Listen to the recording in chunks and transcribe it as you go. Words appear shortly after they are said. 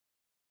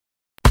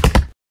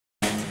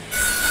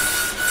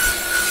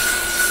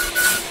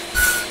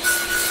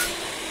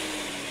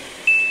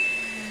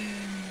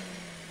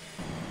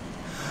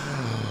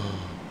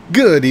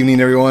Good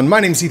evening, everyone.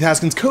 My name is Heath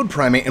Haskins, Code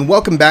Primate, and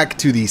welcome back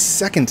to the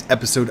second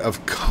episode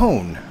of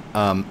Cone,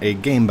 a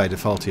game by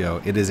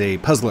Defaultio. It is a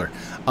puzzler.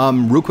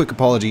 Real quick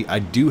apology, I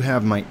do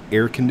have my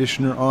air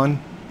conditioner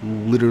on.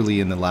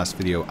 Literally in the last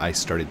video, I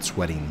started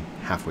sweating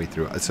halfway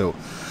through. So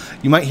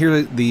you might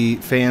hear the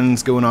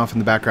fans going off in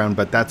the background,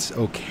 but that's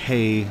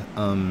okay.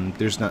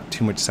 There's not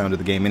too much sound of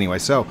the game anyway,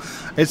 so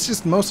it's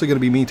just mostly going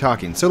to be me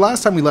talking. So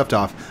last time we left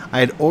off, I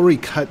had already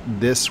cut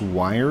this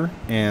wire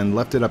and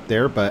left it up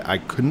there, but I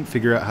couldn't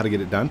figure out how to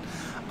get it done.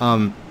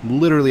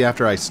 Literally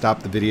after I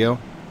stopped the video,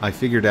 I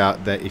figured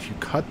out that if you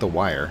cut the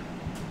wire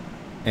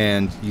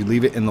and you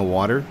leave it in the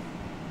water,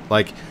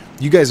 like,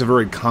 you guys have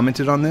already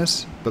commented on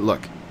this, but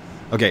look.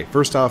 Okay,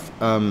 first off,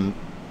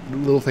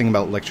 little thing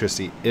about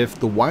electricity. If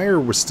the wire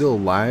was still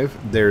alive,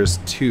 there's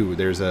two.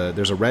 There's a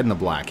red and a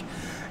black,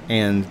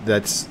 and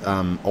that's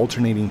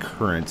alternating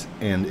current,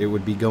 and it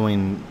would be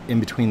going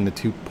in between the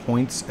 2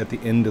 points at the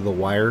end of the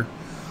wire.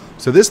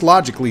 So this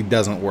logically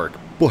doesn't work,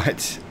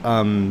 but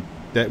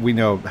that we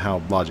know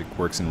how logic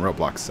works in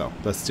Roblox. So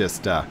let's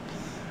just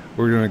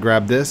we're gonna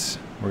grab this.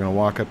 We're gonna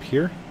walk up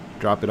here,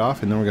 drop it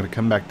off, and then we're gonna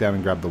come back down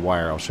and grab the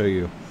wire. I'll show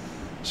you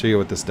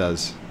what this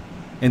does.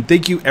 And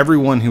thank you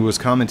everyone who was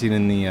commenting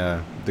in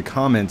the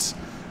comments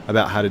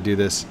about how to do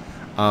this.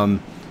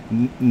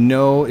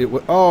 No, it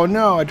was, oh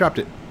no, I dropped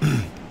it.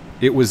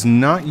 It was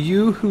not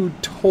you who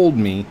told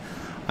me.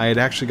 I had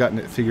actually gotten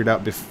it figured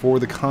out before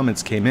the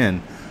comments came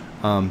in.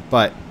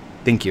 But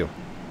thank you,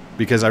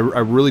 because I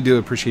really do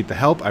appreciate the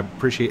help. I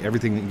appreciate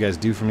everything that you guys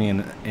do for me,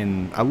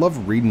 and I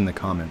love reading the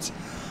comments.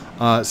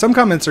 Some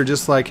comments are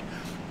just like,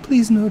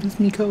 please notice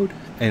me code,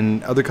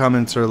 and other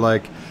comments are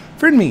like,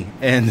 friend me,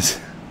 and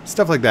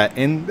stuff like that,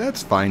 and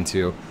that's fine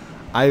too.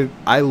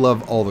 I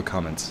love all the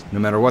comments, no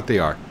matter what they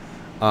are.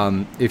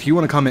 If you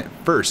want to comment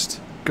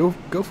first, go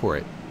for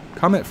it.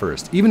 Comment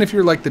first. Even if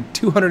you're like the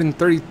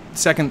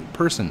 232nd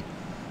person,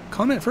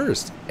 comment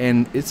first,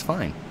 and it's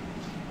fine.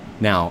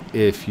 Now,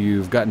 if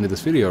you've gotten to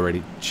this video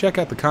already, check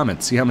out the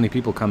comments. See how many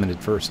people commented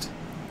first.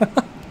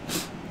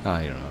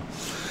 I don't know.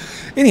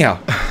 Anyhow.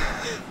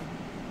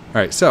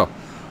 Alright, so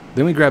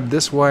then we grab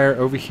this wire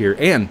over here,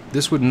 and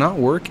this would not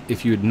work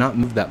if you had not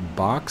moved that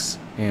box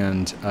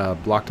and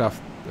blocked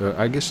off.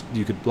 I guess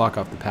you could block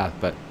off the path,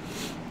 but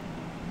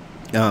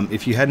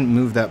if you hadn't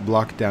moved that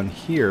block down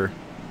here,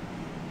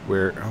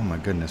 where, oh my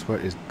goodness, what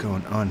is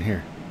going on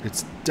here?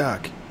 It's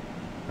stuck.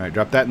 All right,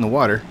 drop that in the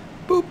water.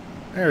 Boop,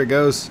 there it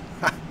goes.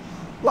 Ha,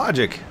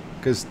 logic,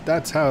 because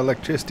that's how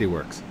electricity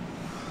works.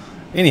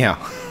 Anyhow,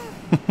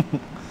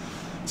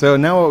 so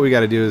now what we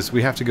got to do is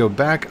we have to go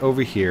back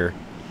over here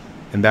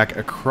and back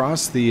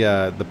across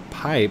the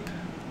pipe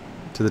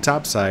to the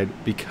top side,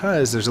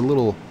 because there's a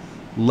little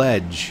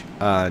ledge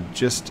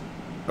just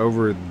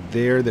over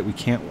there that we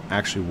can't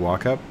actually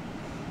walk up.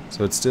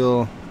 So it's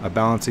still a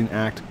balancing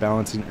act,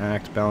 balancing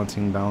act,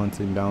 balancing,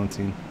 balancing,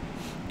 balancing.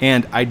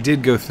 And I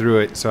did go through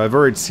it, so I've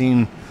already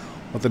seen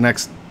what the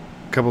next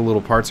couple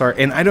little parts are.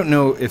 And I don't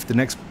know if the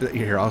next,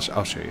 here, I'll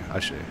show you. I'll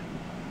show you.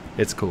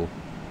 It's cool.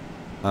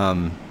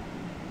 I'm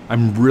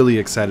really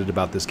excited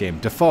about this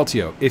game.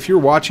 Defaultio, if you're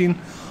watching,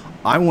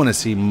 I want to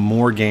see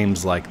more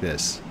games like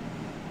this.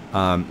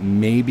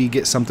 Maybe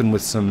get something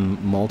with some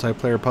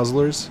multiplayer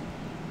puzzlers.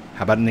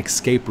 How about an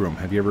escape room?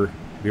 Have you ever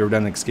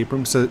done an escape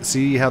room? So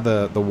see how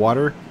the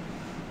water,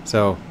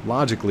 so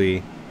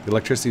logically the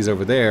electricity is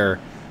over there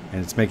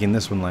and it's making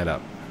this one light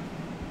up.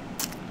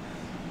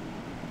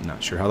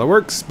 Not sure how that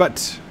works,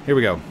 but here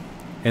we go.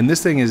 And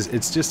this thing is,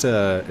 it's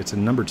a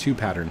number 2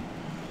 pattern.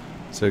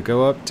 So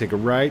go up, take a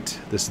right.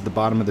 This is the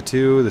bottom of the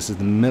 2. This is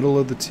the middle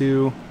of the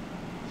 2.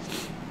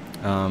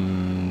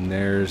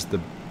 There's the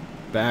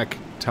back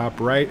top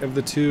right of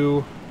the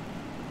 2,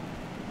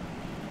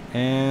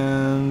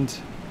 and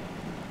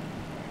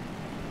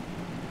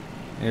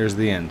there's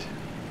the end.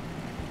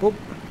 Boop.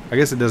 I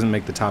guess it doesn't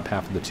make the top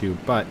half of the 2,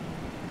 but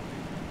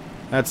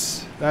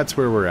that's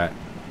where we're at.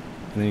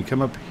 And then you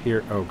come up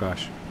here. Oh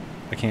gosh,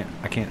 I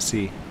can't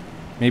see.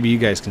 Maybe you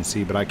guys can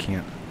see, but I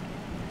can't.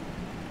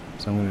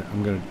 So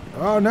I'm gonna.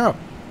 Oh no.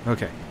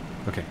 Okay.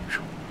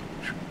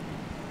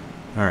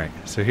 All right.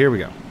 So here we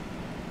go.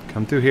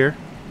 Come through here.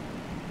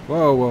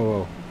 Whoa, whoa,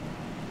 whoa.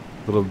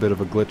 A little bit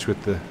of a glitch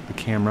with the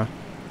camera.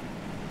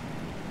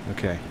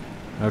 Okay.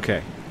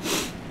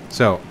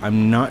 So,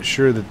 I'm not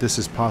sure that this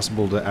is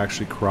possible to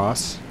actually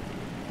cross,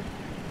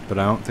 but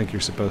I don't think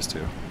you're supposed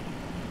to.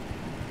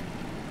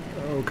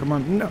 Oh, come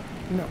on. No.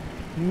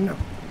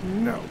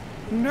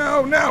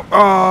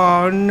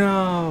 Oh,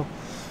 no.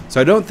 So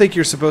I don't think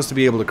you're supposed to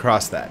be able to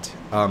cross that.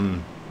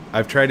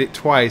 I've tried it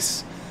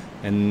twice,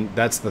 and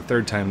that's the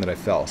 3rd time that I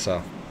fell,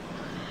 so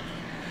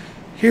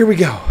here we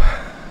go.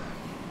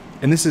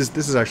 And this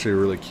is actually a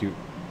really cute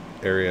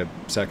area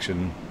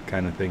section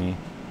kind of thingy.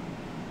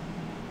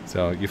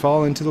 So you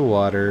fall into the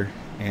water,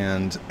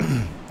 and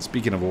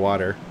speaking of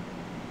water,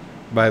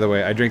 by the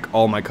way, I drank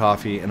all my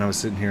coffee, and I was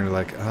sitting here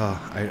like, oh,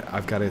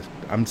 I've got to.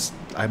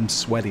 I'm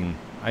sweating.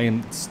 I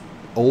am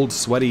old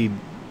sweaty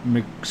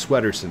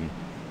McSweaterson.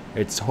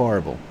 It's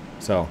horrible.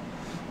 So,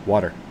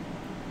 water.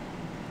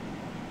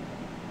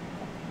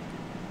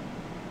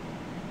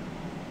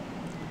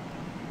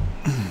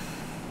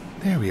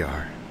 There we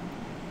are.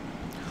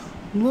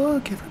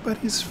 Look,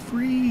 everybody's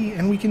free,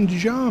 and we can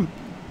jump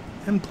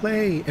and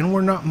play, and we're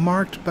not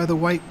marked by the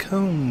white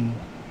cone.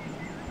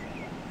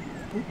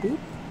 Boop, boop,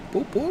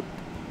 boop, boop.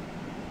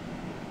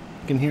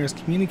 You can hear us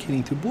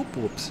communicating through boop,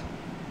 boops.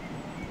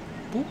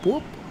 Boop,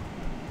 boop.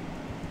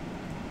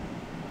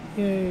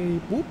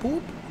 Yay, boop,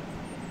 boop.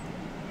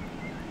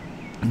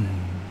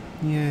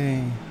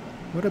 Yay.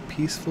 What a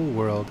peaceful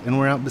world. And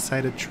we're out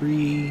beside a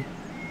tree,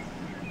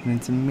 and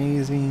it's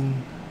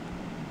amazing.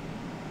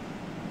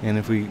 And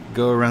if we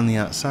go around the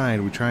outside,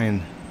 we try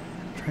and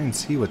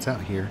see what's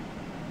out here.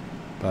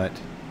 But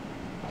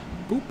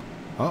boop.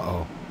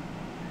 Uh-oh.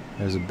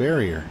 There's a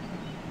barrier.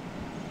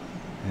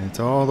 And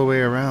it's all the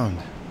way around.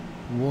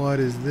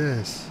 What is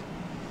this?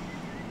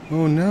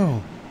 Oh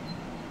no.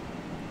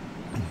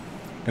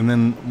 And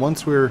then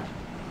once we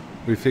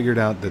figured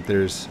out that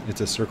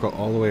it's a circle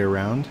all the way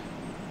around,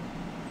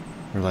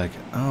 we're like,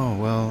 oh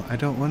well, I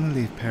don't want to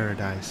leave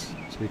paradise.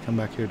 So you come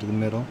back here to the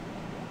middle.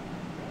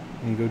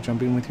 And you go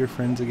jumping with your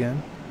friends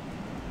again.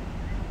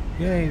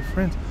 Yay,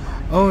 friends.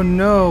 Oh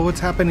no, what's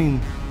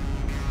happening?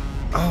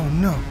 Oh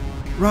no.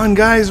 Run,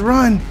 guys,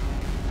 run!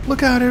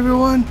 Look out,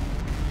 everyone!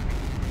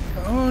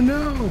 Oh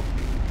no!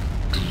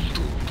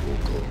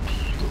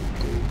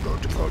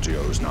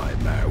 Defaultio's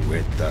nightmare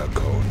with the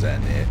cones,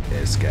 and it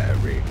is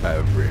scary.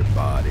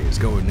 Everybody's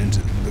going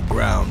into the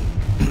ground.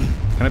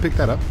 Can I pick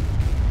that up?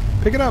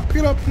 Pick it up, pick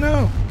it up!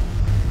 No!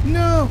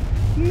 No!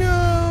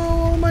 No!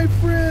 All my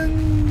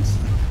friends!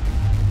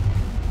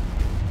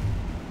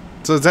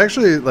 So it's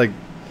actually, like,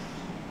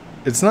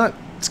 it's not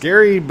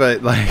scary,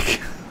 but,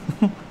 like,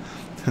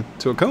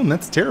 to a cone,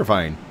 that's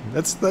terrifying.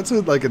 That's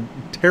like a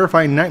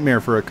terrifying nightmare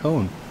for a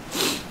cone.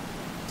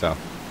 So.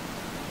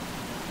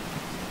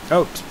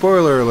 Oh,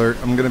 spoiler alert,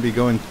 I'm going to be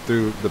going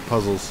through the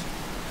puzzles.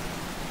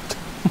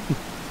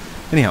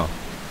 Anyhow,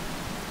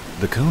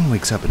 the cone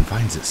wakes up and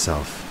finds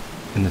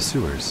itself in the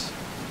sewers.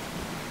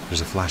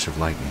 There's a flash of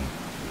lightning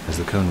as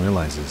the cone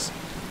realizes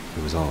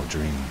it was all a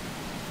dream.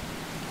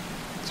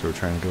 So we're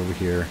trying to go over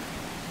here.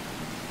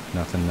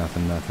 Nothing,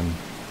 nothing, nothing.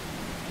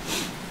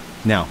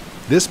 Now,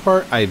 this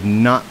part I've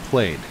not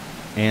played,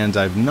 and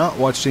I've not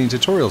watched any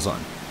tutorials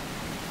on.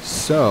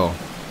 So,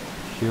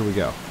 here we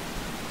go.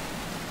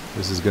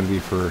 This is going to be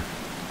for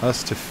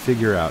us to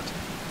figure out.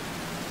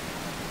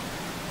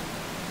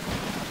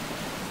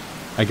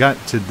 I got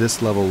to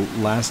this level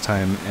last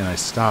time and I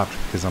stopped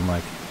because I'm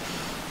like,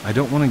 I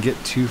don't want to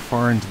get too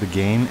far into the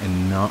game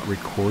and not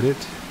record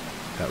it.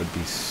 That would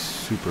be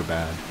super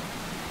bad.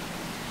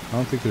 I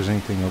don't think there's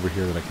anything over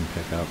here that I can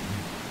pick up.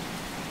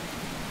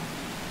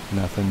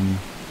 Nothing,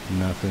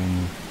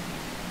 nothing.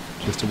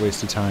 Just a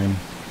waste of time.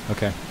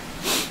 Okay.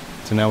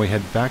 So now we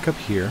head back up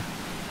here.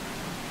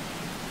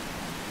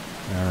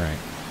 Alright.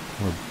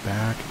 We're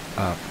back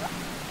up.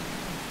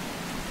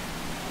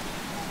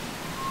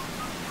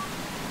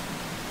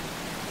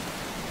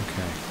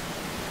 Okay.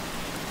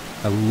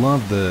 I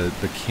love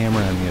the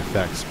camera and the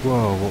effects.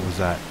 Whoa, what was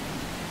that?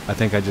 I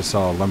think I just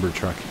saw a lumber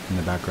truck in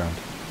the background.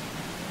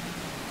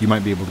 You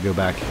might be able to go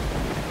back.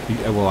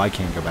 Well, I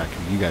can't go back.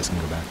 You guys can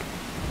go back.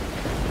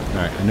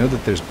 Alright, I know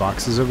that there's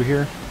boxes over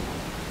here.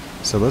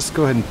 So let's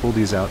go ahead and pull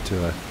these out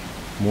to a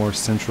more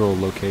central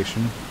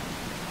location,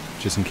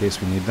 just in case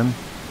we need them.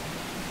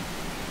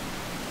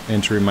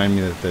 And to remind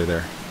me that they're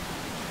there.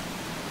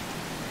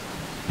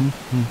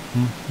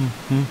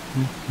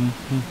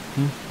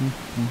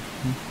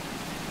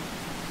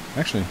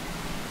 Actually,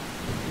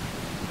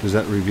 does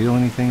that reveal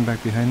anything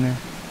back behind there?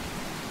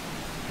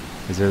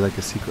 Is there like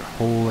a secret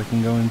hole I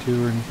can go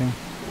into or anything?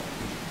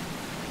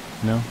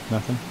 No?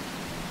 Nothing?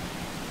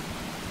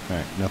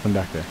 Alright, nothing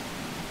back there.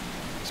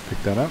 Just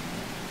pick that up.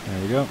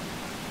 There we go.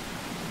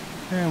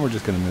 And we're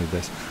just going to move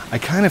this. I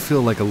kind of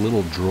feel like a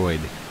little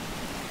droid.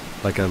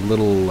 Like a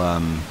little,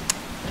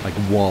 like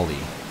Wall-E.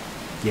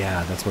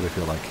 Yeah, that's what I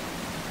feel like.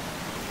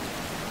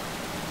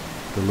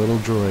 The little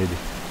droid.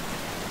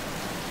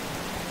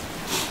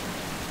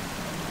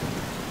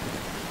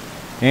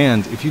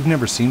 And if you've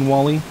never seen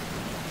Wall-E,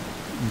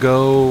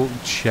 go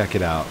check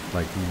it out,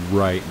 like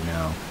right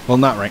now. Well,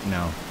 not right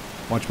now.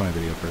 Watch my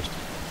video first.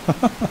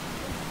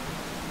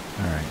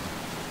 Alright.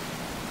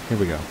 Here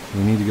we go.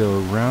 We need to go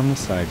around the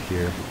side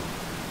here.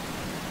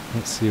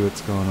 Let's see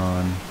what's going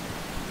on.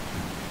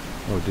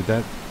 Oh, did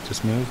that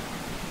just move?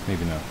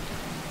 Maybe not.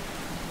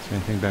 Is there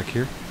anything back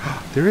here?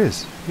 There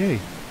is!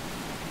 Yay!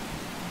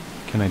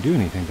 Can I do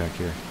anything back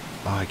here?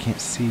 Oh, I can't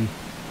see.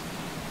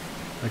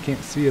 I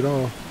can't see at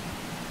all.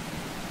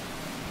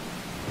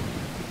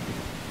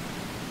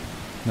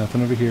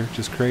 Nothing over here,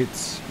 just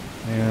crates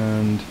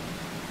and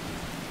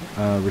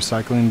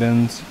recycling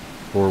bins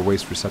or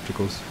waste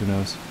receptacles, who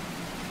knows.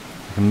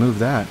 I can move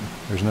that.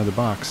 There's another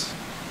box.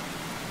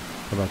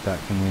 How about that?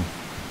 Can we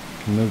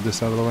move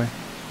this out of the way?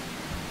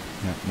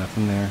 Yeah,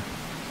 nothing there.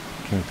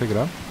 Can we pick it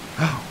up?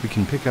 Oh, we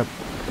can pick up.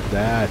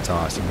 That's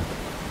awesome.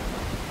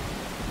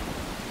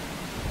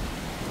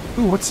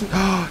 Ooh, what's it?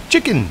 Oh,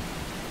 chicken!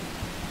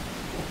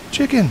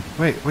 Chicken!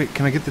 Wait,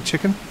 can I get the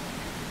chicken?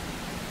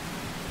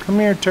 Come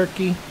here,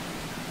 turkey.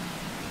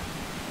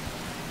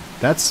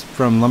 That's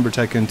from Lumber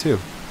Tycoon 2.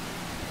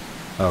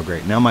 Oh,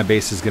 great. Now my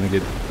base is going to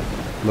get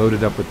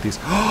loaded up with these.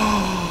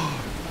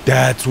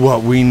 That's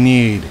what we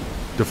need.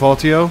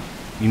 Defaultio,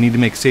 you need to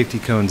make safety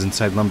cones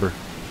inside lumber.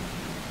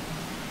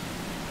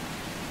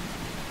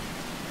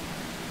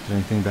 Is there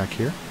anything back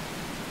here?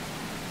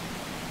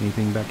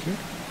 Anything back here?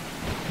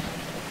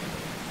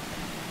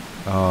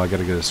 Oh, I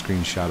gotta get a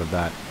screenshot of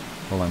that.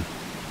 Hold on.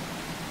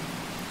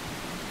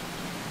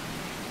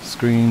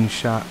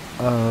 Screenshot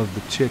of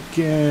the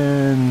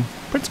chicken.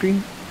 Print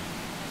screen.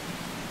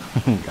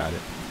 Got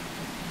it.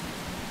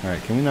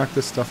 Alright, can we knock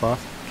this stuff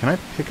off? Can I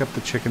pick up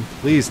the chicken?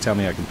 Please tell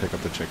me I can pick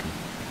up the chicken.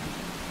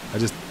 I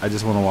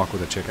just want to walk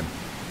with a chicken.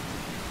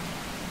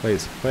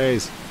 Please,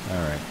 please.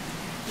 Alright.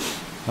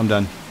 I'm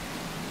done.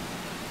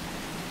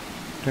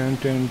 Dun,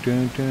 dun,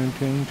 dun, dun,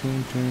 dun,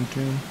 dun, dun,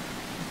 dun.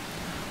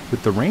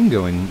 With the rain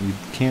going, you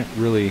can't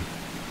really...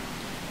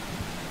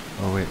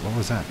 Oh wait, what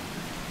was that?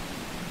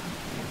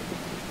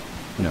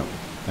 No,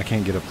 I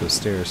can't get up those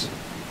stairs.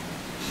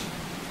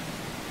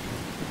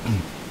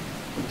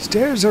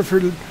 Stairs are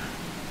for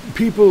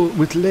people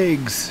with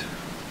legs.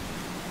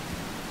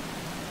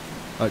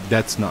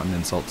 That's not an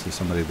insult to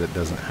somebody that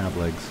doesn't have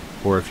legs,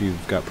 or if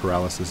you've got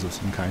paralysis of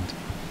some kind.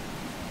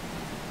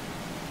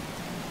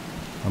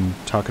 I'm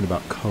talking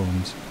about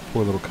cones.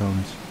 Poor little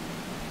cones.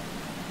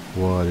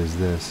 What is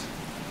this?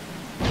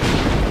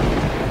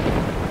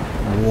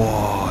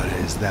 What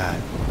is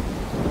that?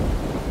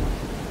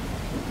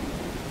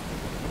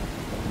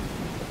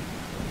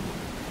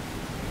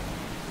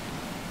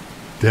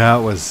 That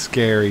was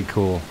scary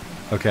cool.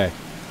 Okay.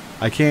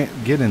 I can't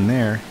get in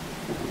there.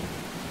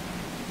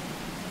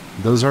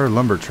 Those are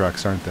lumber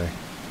trucks, aren't they?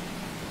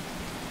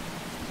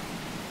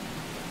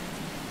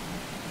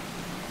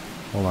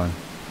 Hold on.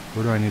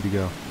 Where do I need to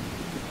go?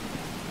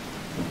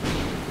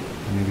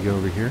 I need to go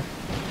over here.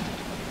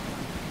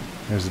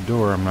 There's a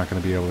door I'm not going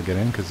to be able to get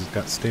in because it's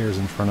got stairs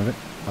in front of it.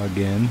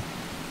 Again.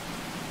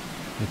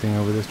 Anything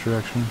over this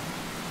direction?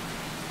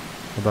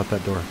 How about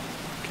that door?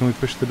 Can we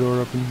push the door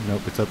open?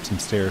 Nope, it's up some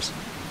stairs.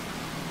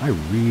 I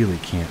really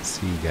can't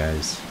see,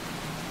 guys.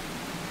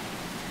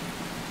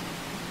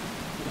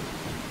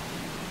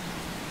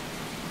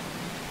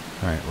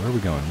 Alright, where are we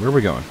going? Where are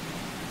we going?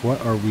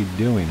 What are we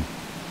doing?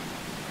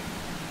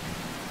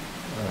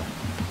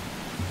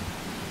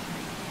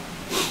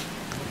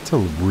 It's a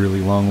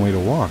really long way to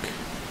walk.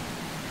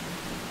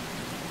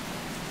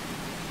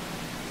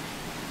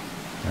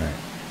 Alright,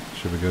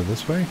 should we go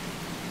this way?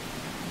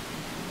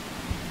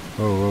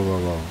 Whoa, whoa, whoa,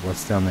 whoa.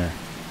 What's down there?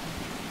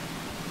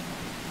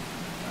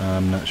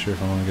 I'm not sure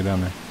if I want to go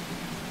down there.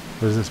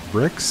 What is this?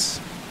 Bricks?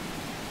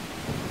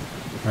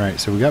 Alright,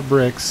 so we got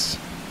bricks.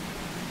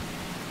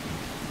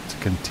 It's a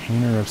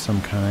container of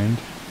some kind.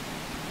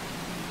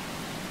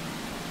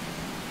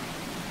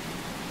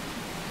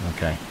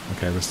 Okay,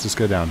 okay, let's just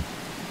go down.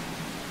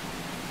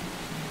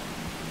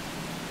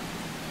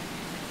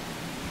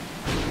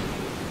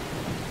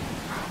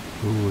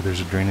 Ooh, there's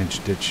a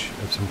drainage ditch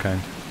of some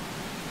kind.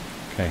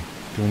 Okay,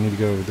 do we need to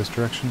go this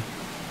direction?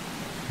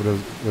 What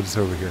is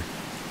over here?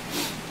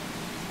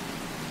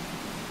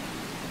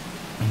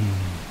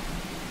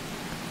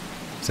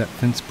 Is that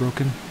fence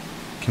broken?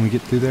 Can we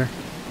get through there?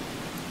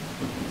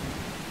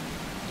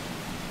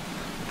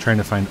 I'm trying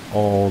to find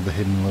all the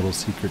hidden little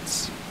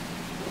secrets.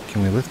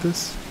 Can we lift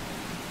this?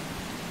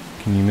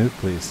 Can you move,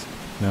 please?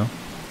 No?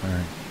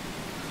 Alright.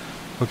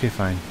 Okay,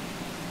 fine.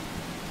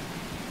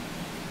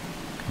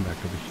 Come back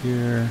over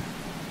here.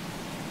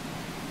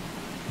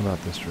 How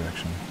about this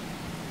direction?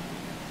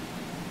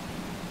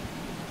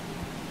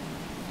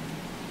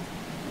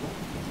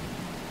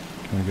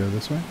 Can we go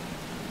this way?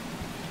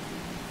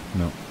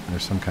 No,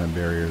 there's some kind of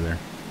barrier there.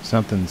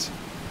 Something's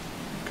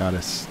got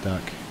us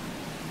stuck.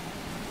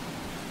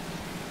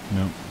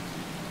 No.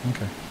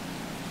 Okay.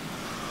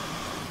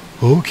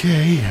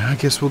 Okay, I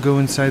guess we'll go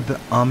inside the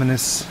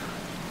ominous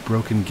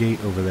broken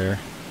gate over there.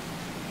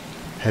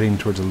 Heading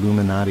towards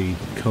Illuminati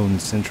Cone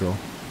Central.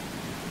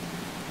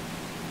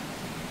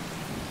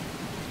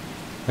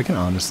 I can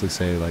honestly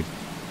say, like,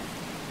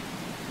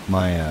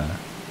 my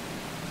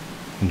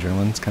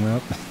adrenaline's kind of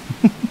up.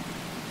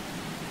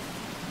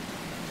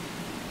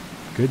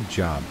 Good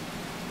job.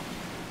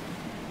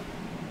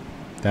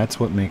 That's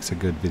what makes a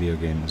good video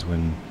game, is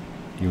when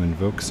you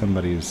invoke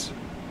somebody's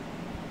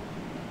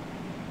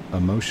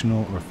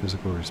emotional or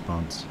physical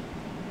response.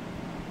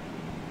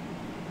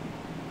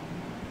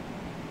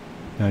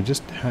 Now I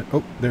just had...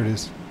 Oh, there it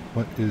is.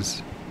 What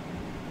is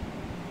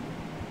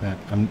that?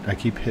 I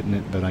keep hitting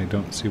it, but I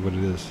don't see what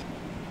it is.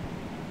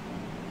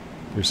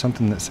 There's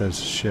something that says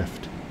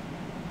shift.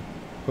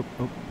 Oh,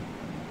 oh.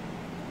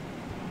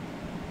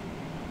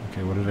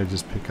 Okay, what did I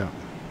just pick up?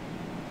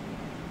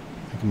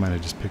 I think I might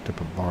have just picked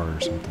up a bar or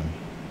something.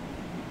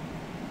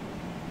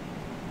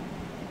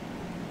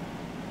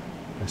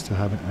 I still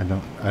haven't...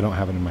 I don't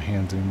have it in my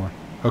hands anymore.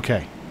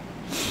 Okay.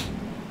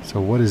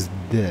 So what is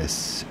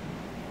this?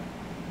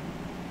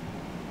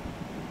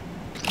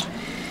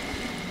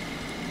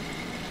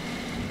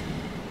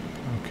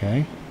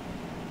 Okay.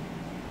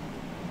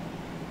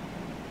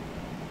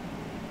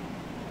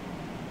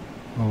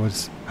 Oh,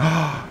 it's...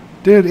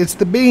 Dude, it's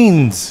the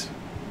beans!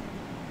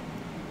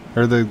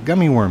 Or the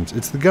gummy worms.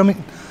 It's the gummy...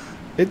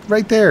 It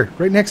right there,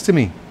 right next to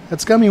me.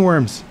 That's gummy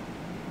worms.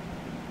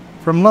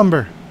 From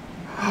lumber.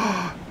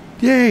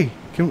 Yay!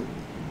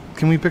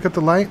 Can we pick up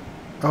the light?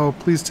 Oh,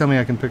 please tell me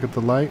I can pick up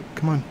the light.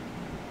 Come on.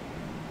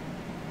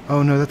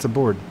 Oh no, that's a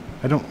board.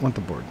 I don't want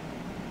the board.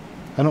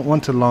 I don't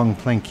want a long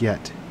plank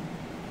yet.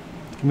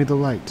 Give me the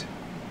light.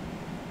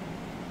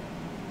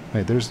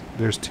 Wait,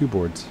 there's 2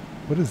 boards.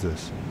 What is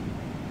this?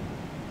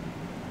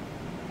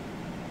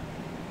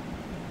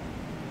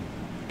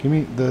 Give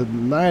me the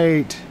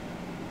light.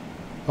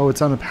 Oh,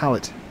 it's on a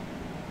pallet.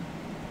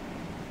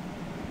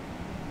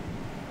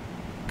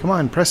 Come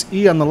on, press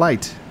E on the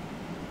light.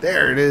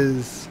 There it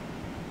is.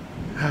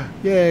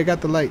 Yeah, I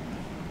got the light.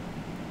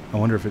 I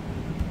wonder if it...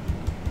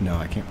 No,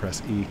 I can't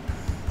press E.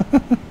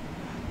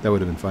 That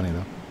would have been funny,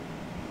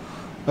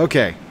 though.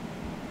 Okay.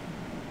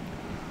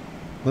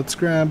 Let's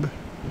grab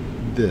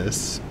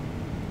this.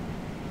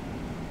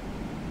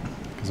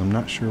 Because I'm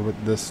not sure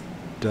what this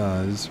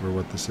does or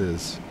what this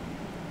is.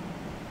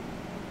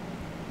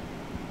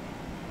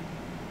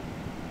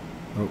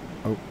 Oh.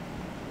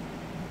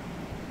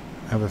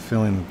 I have a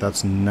feeling that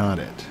that's not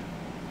it.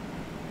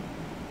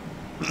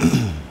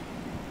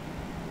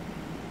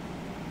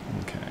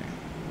 Okay.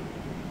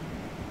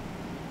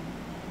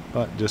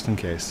 But just in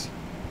case.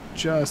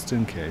 Just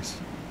in case.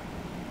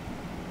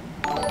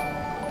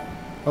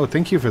 Oh,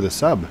 thank you for the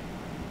sub.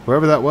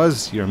 Whoever that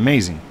was, you're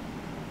amazing.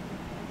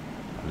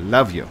 I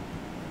love you.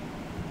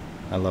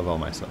 I love all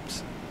my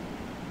subs.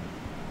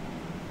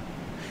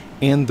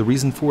 And the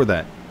reason for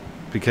that,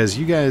 because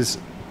you guys...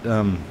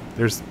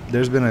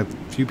 there's been a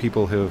few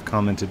people who have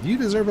commented, you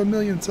deserve 1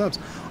 million subs.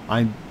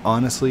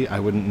 Honestly, I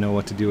wouldn't know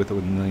what to do with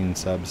 1 million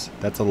subs.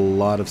 That's a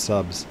lot of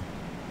subs.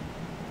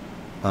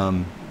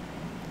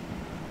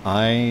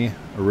 I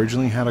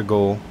originally had a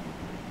goal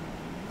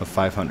of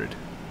 500.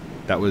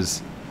 That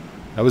was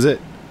it,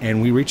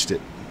 and we reached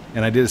it.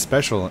 And I did a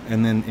special,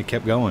 and then it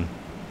kept going.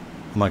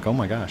 I'm like, oh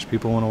my gosh,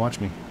 people want to watch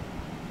me.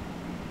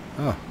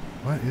 Oh,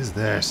 what is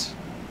this?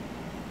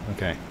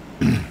 Okay.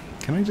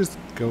 Can I just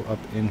go up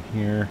in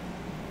here?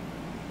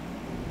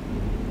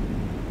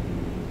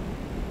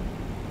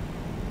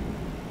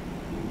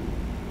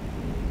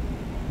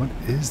 What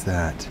is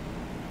that?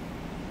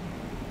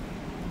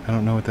 I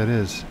don't know what that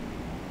is.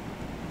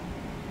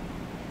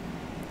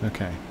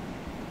 Okay.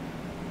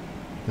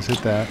 Let's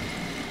hit that.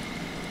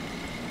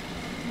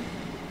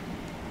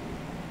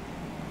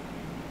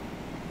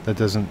 That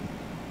doesn't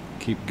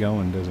keep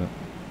going, does it?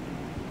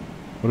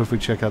 What if we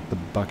check out the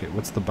bucket?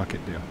 What's the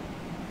bucket do?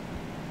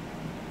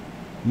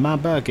 My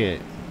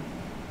bucket.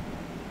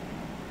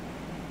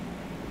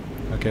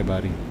 Okay,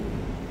 buddy.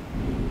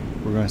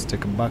 We're going to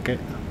stick a bucket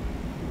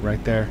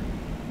right there.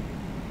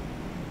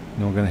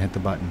 And we're going to hit the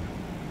button.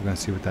 We're going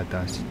to see what that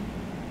does.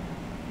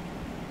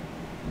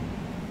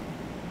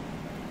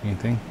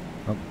 Anything?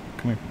 Oh,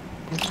 come here.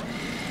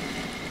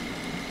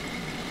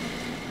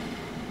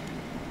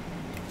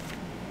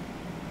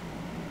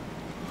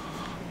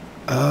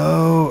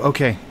 Oh,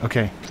 okay,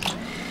 okay.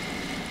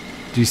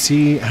 Do you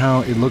see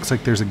how it looks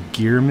like there's a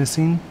gear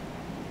missing?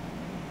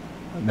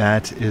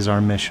 That is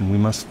our mission. We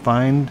must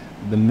find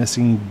the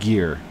missing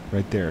gear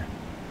right there.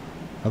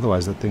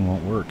 Otherwise, that thing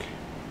won't work.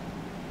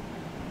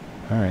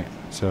 Alright,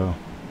 so...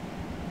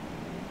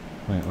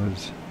 Wait, what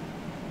is...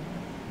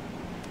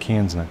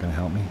 Can's not going to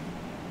help me.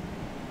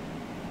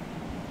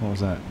 What was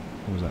that?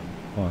 What was that?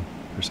 Hold on.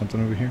 There's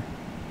something over here?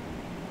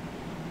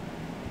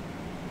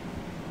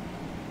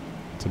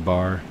 It's a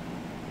bar.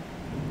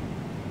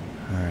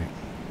 Alright.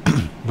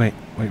 Wait.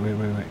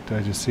 Did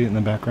I just see it in the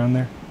background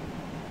there?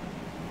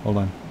 Hold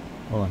on.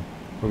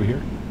 Over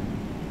here?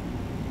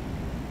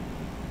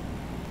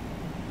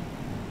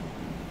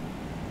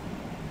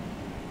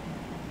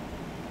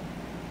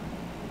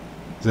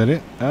 Is that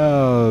it?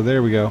 Oh,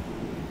 there we go.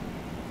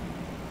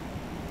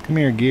 Come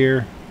here,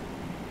 gear.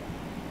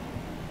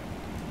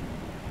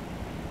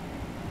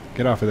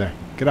 Get off of there.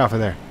 Get off of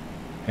there.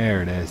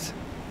 There it is.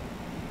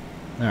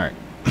 Alright.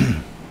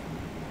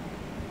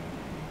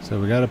 So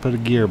we gotta put a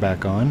gear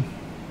back on.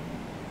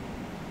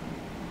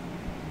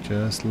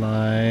 Just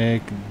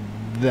like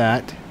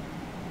that.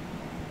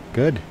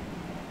 Good.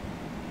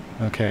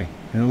 Okay.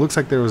 And it looks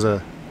like there was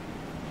a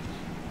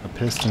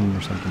piston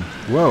or something.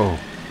 Whoa.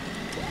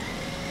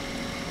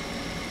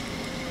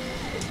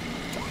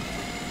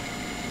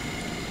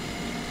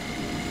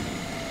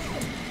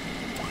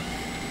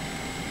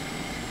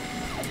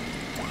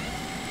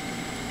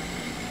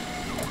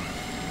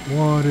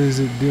 What is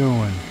it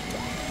doing?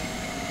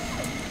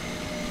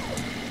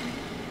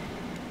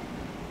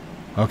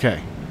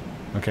 Okay.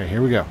 Okay,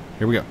 here we go.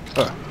 Here we go.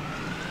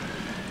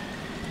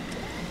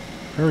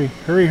 Hurry,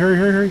 hurry, hurry,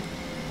 hurry, hurry.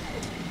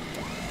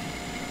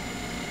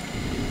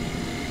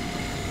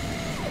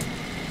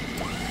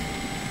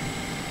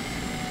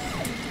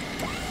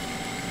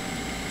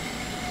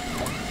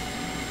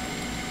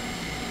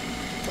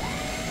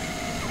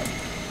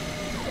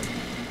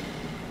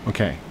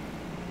 Okay.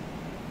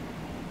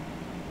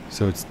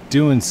 So it's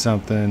doing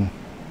something.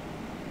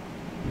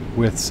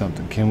 with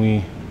something. Can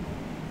we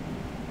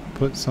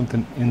put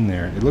something in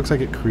there? It looks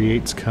like it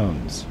creates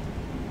cones.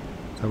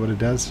 Is that what it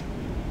does?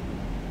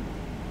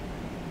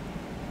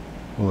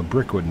 Well, a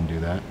brick wouldn't do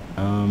that.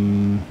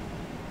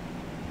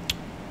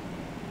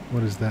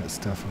 What is that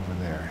stuff over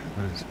there?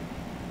 What is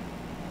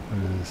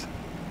this?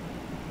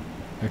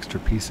 Extra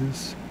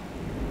pieces?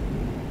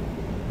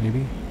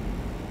 Maybe?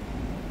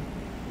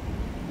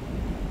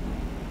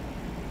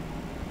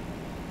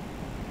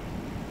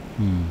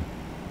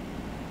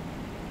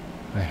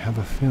 I have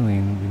a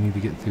feeling we need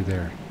to get through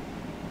there.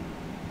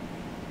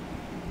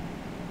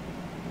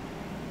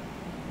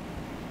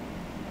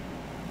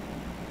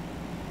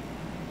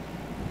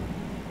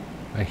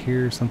 I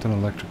hear something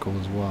electrical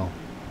as well.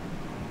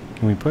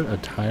 Can we put a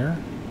tire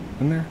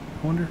in there,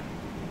 I wonder?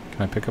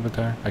 Can I pick up a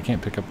tire? I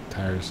can't pick up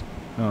tires.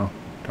 Oh,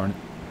 darn it.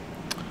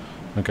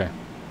 Okay.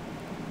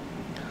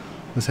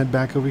 Let's head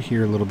back over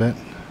here a little bit.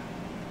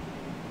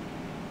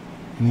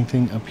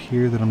 Anything up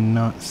here that I'm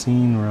not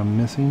seeing or I'm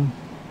missing?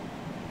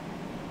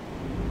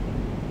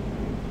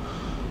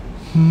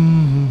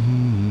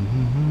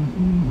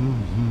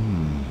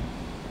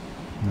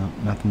 No,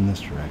 nothing in this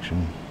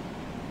direction.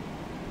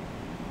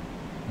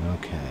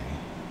 Okay.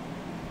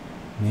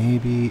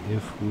 Maybe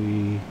if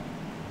we...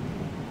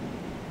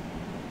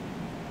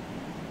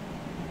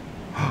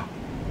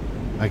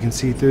 I can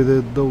see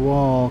through the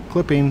wall.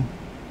 Clipping.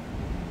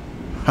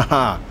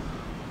 Haha.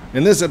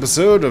 In this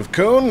episode of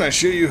Cone, I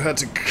show you how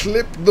to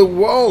clip the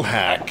wall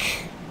hack.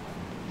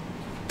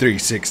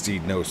 360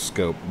 no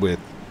scope with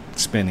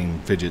spinning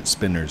fidget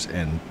spinners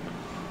and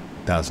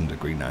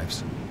 1,000-degree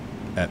knives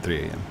at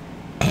 3 a.m.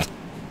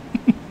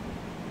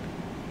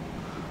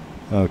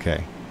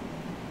 Okay.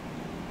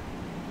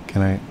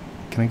 Can I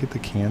get the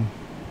can?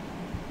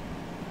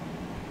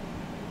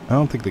 I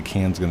don't think the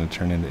can's gonna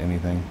turn into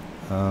anything.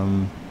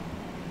 Hold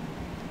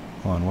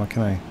on, what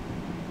can I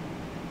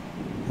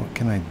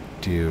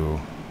do?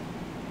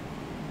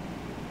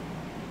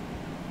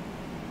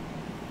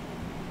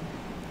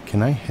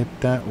 Can I hit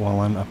that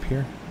while I'm up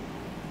here?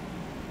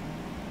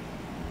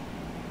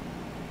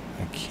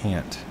 I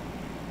can't.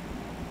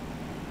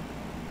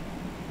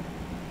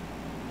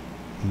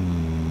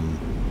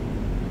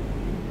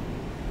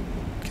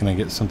 Can I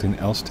get something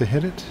else to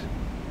hit it?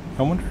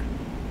 I wonder.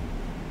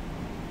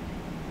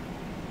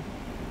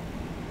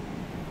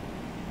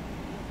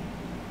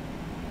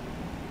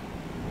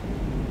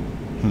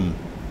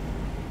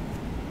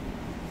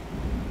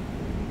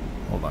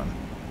 Hold on.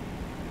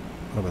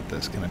 What about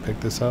this? Can I pick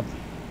this up?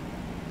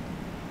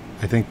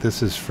 I think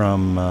this is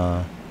from,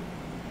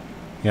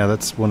 yeah,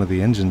 that's one of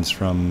the engines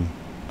from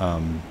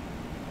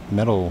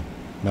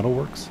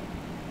Metalworks.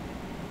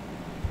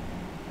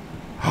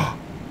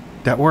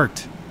 That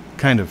worked.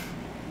 Kind of.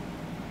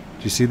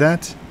 Did you see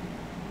that?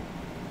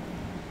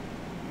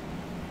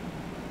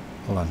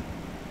 Hold on.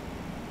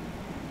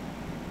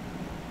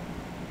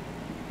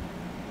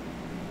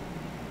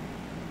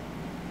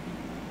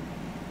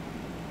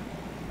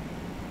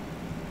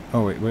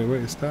 Oh,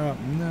 wait, stop.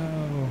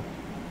 No.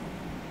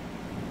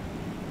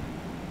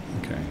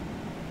 Okay.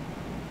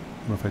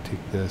 What if I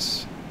take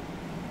this?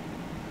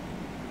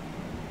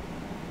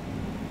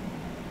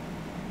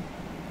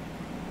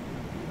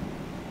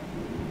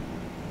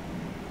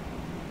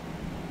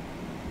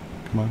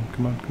 Come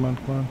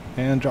on.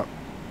 And drop.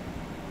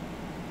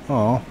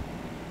 Aw.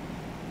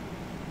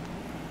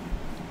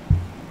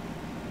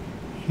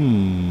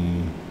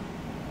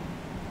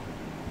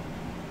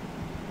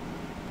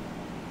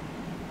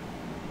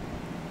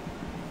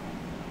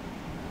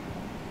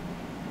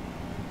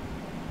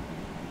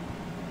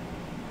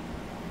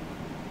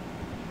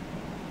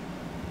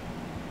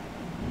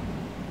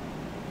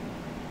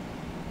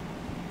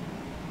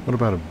 What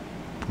about a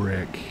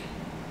brick?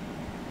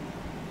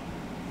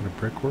 Would a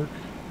brick work?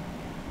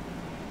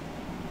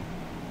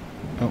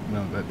 Oh,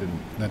 no,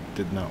 that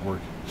did not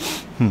work.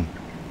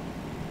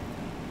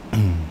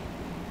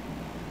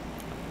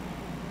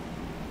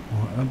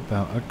 What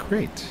about a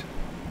crate?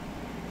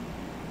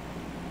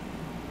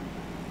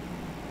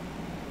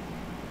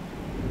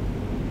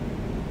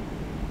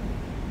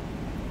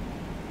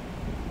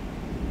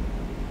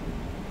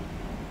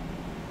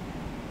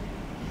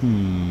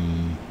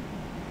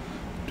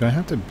 Do I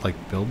have to, like,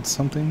 build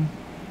something?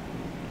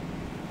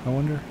 I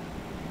wonder.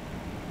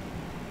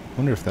 I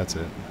wonder if that's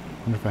it.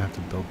 I wonder if I have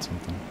to build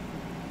something.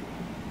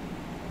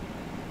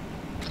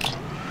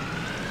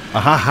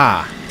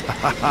 Ahaha!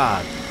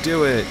 Ahaha!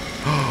 Do it!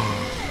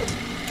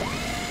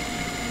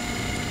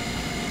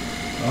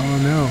 Oh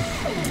no.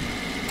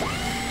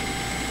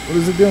 What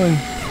is it doing?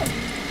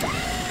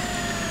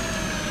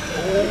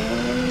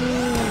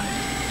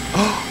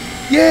 Oh!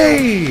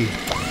 Yay!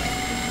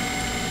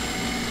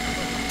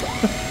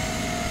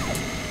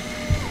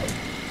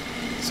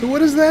 So what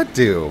does that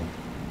do?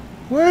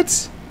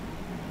 What?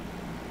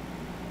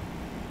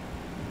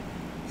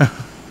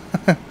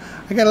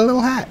 I got a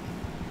little hat.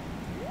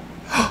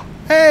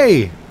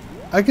 Hey!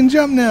 I can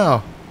jump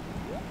now.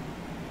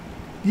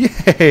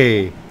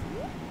 Yay!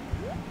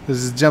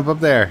 Let's just jump up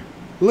there.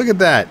 Look at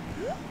that.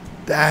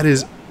 That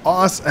is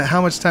awesome.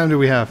 How much time do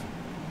we have?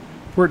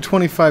 We're at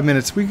 25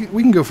 minutes. We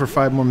can go for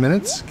 5 more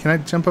minutes. Can I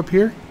jump up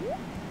here?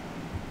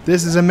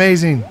 This is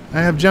amazing.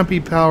 I have jumpy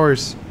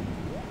powers.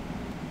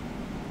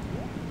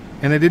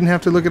 And I didn't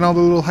have to look at all the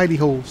little hidey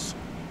holes.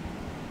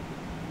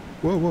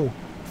 Whoa, whoa.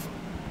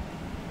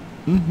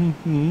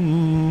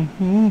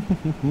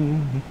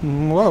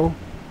 Whoa.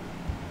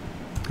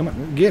 Come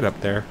on, get up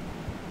there.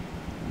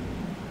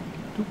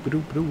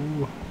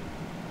 Doop-a-doop-a-doo.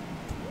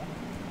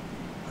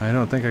 I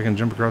don't think I can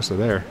jump across to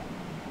there.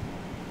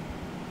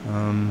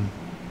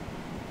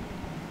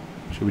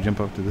 Should we jump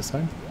up to this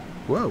side?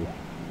 Whoa.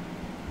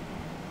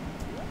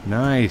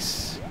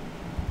 Nice.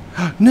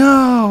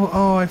 No!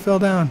 Oh, I fell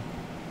down.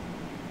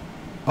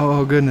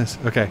 Oh, goodness.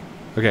 Okay.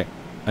 Okay.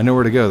 I know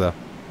where to go, though.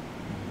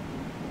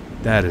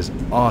 That is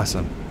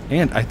awesome.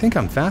 And I think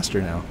I'm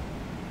faster now.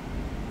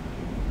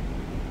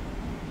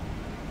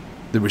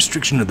 The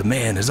restriction of the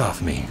man is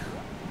off me.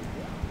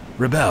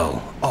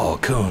 Rebel, all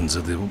cones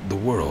of the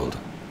world.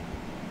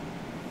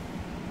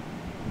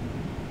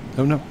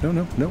 Oh, no, no,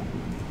 no, no.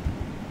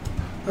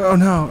 Oh,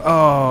 no.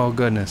 Oh,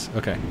 goodness.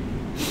 Okay.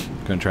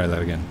 Gonna try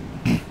that again.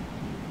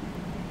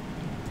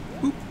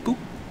 Boop, boop,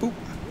 boop.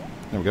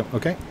 There we go.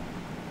 Okay.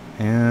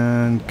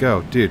 And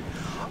go. Dude,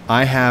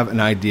 I have an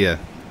idea.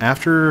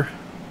 After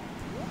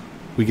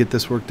we get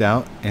this worked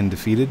out and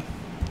defeated,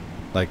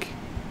 like,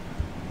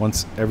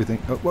 once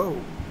everything... Oh,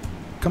 whoa.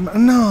 Come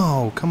on.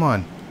 No, come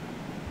on.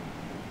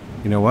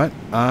 You know what?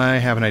 I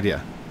have an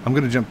idea. I'm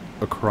going to jump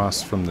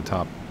across from the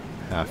top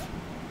half,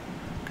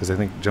 because I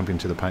think jumping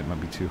to the pipe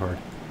might be too hard.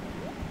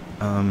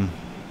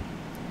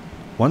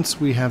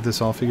 Once we have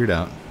this all figured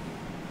out,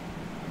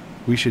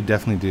 we should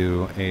definitely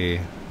do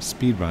a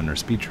speed run or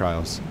speed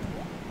trials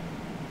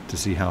to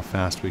see how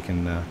fast we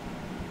can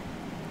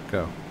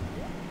go.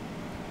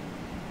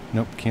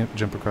 Nope, can't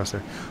jump across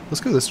there. Let's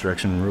go this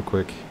direction real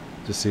quick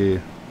to see,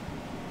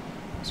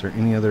 is there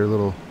any other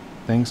little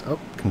things? Oh,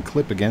 can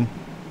clip again.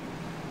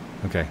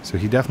 Okay, so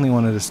he definitely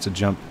wanted us to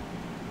jump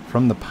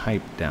from the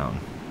pipe down.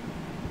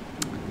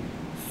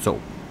 So,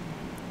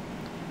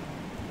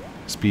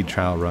 speed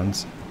trial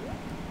runs.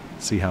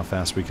 See how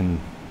fast we can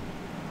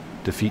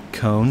defeat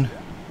Cone.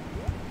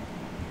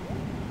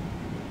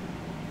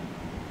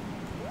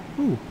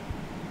 Ooh.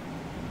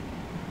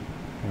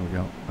 There we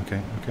go.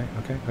 Okay, okay,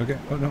 okay, okay.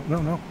 Oh, no,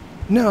 no, no.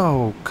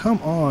 No,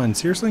 come on.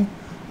 Seriously?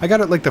 I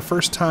got it like the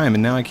first time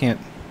and now I can't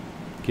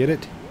get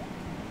it.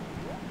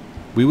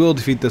 We will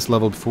defeat this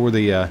level before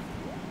the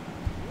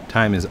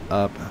time is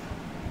up.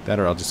 That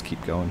or I'll just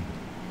keep going.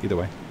 Either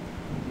way.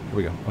 Here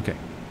we go. Okay.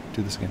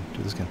 Do this again.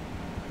 Do this again.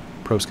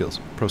 Pro skills.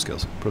 Pro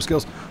skills. Pro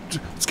skills.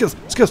 Skills.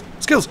 Skills.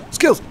 Skills.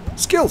 Skills.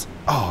 Skills.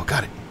 Oh,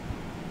 got it.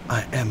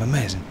 I am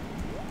amazing.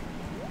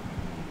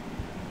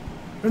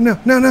 No,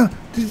 no, no.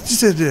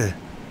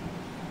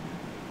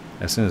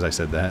 As soon as I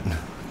said that,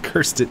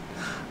 cursed it.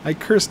 I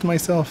cursed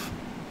myself.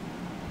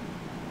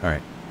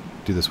 Alright.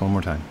 Do this one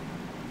more time.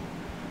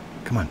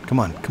 Come on. Come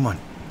on. Come on.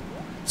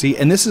 See,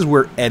 and this is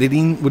where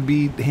editing would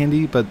be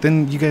handy, but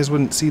then you guys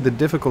wouldn't see the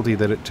difficulty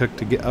that it took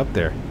to get up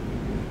there.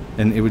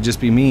 And it would just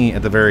be me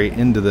at the very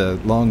end of the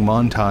long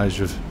montage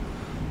of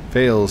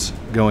fails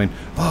going,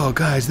 oh,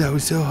 guys, that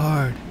was so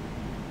hard.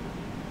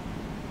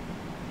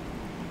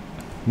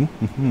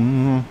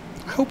 I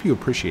hope you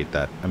appreciate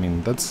that. I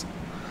mean, that's...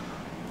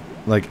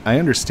 Like, I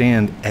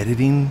understand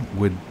editing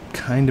would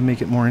kind of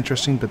make it more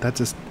interesting, but that's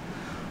just...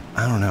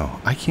 I don't know.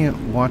 I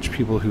can't watch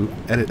people who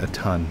edit a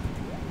ton.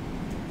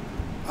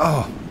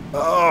 Oh,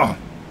 oh.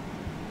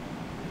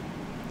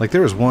 Like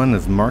there was one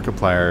of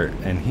Markiplier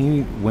and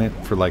he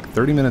went for like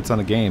 30 minutes on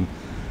a game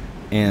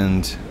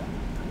and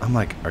I'm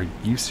like, are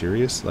you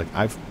serious? Like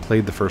I've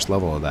played the first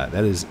level of that.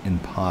 That is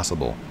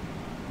impossible.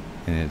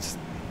 And it's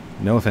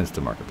no offense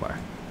to Markiplier.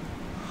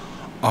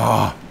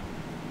 Oh.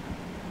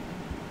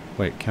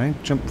 Wait, can I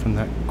jump from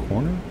that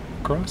corner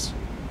across?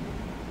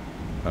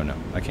 Oh no,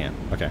 I can't.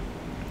 Okay.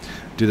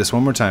 Do this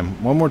one more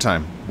time. One more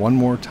time. One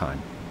more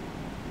time.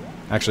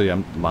 Actually,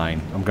 I'm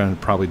lying. I'm going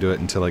to probably do it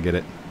until I get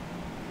it.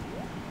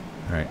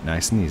 Alright,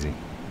 nice and easy.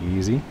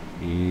 Easy,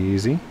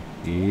 easy,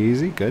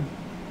 easy. Good.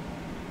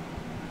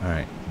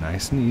 Alright,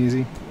 nice and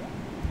easy.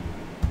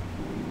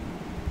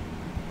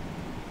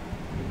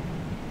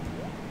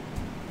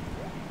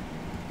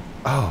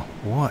 Oh,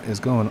 what is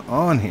going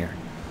on here?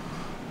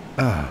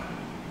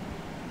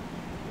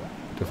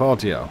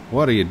 Defaultio,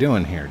 what are you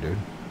doing here, dude?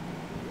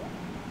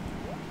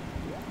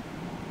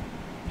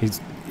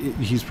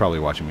 He's probably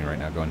watching me right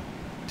now going,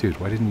 dude,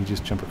 why didn't you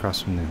just jump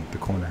across from the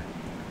corner?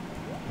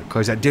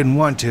 Because I didn't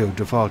want to,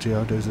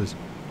 Defaultio.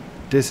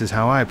 This is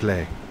how I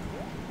play.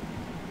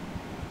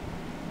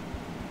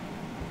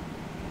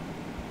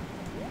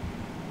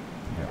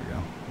 There we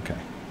go. Okay.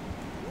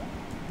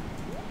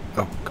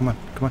 Oh, come on,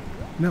 come on.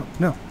 No,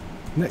 no.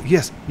 No,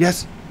 yes,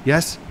 yes,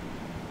 yes,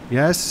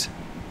 yes.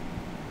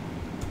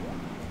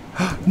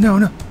 No,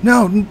 no,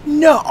 no,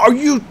 no. Are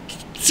you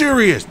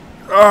serious?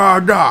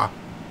 Ah, nah.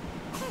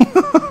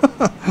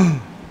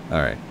 All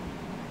right.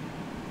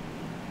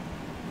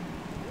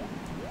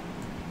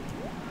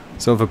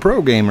 So if a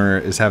pro gamer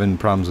is having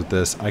problems with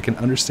this, I can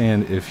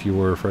understand if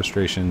your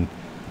frustration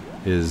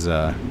is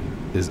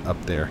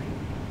up there.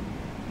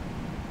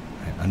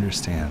 I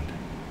understand.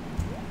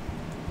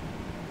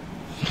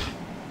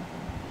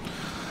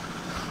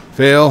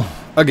 Fail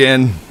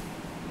again.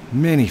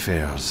 Many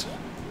fails.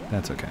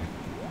 That's okay.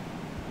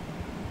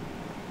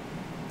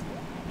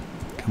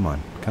 Come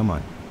on, come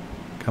on,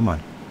 come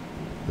on.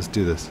 Let's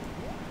do this.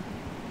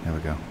 There we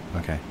go.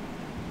 Okay.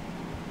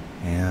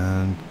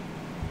 And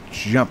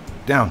jump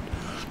down.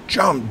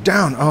 Jump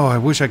down. Oh, I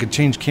wish I could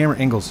change camera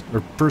angles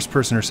or first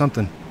person or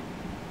something.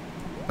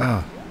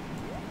 Oh.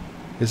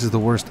 This is the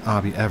worst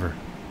obby ever.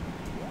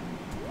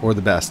 Or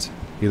the best.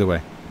 Either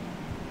way.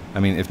 I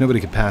mean, if nobody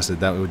could pass it,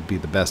 that would be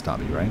the best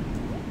obby, right?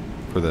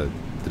 For the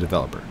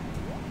developer.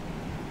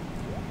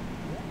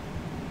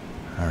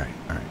 Alright,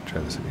 alright.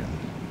 Try this again.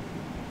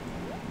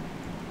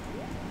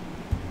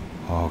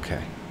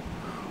 Okay.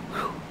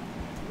 Whew.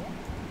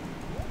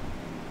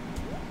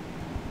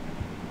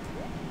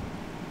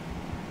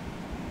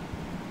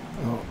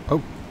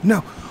 Oh,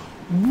 no.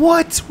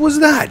 What was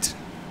that?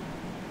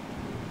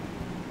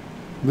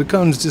 The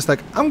cone's just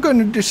like, I'm going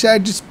to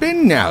decide to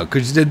spin now,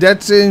 because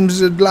that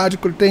seems a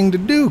logical thing to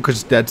do,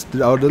 because that's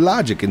all the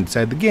logic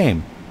inside the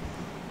game.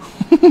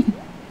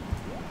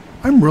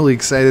 I'm really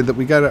excited that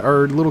we got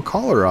our little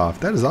collar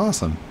off. That is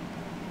awesome.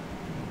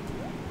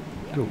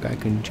 Little guy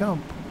can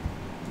jump.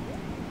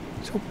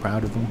 So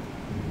proud of him.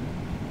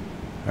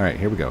 Alright,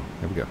 here we go.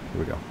 Here we go. Here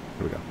we go.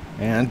 Here we go.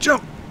 And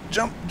jump!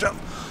 Jump! Jump!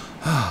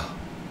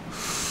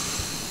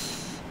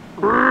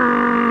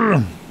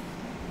 Boom!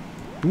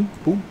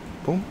 Boom!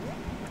 Boom!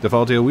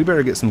 Defaultio, we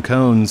better get some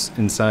cones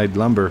inside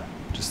lumber.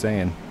 Just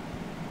saying.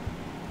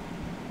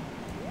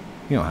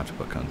 You don't have to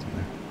put cones in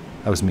there.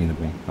 That was mean of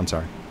me. I'm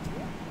sorry.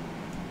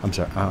 I'm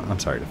sorry. I'm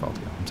sorry,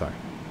 Defaultio. I'm sorry.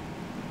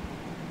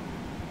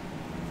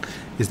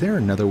 Is there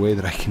another way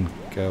that I can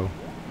go?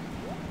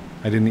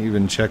 I didn't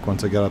even check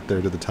once I got up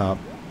there to the top.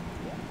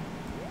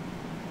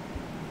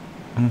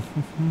 Can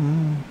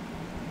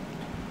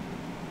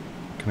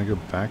I go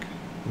back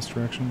this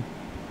direction?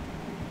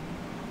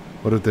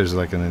 What if there's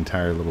like an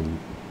entire little...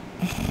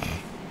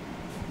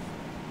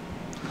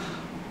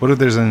 What if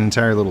there's an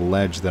entire little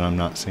ledge that I'm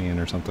not seeing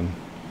or something?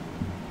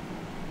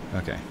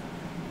 Okay.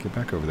 Get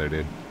back over there,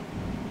 dude.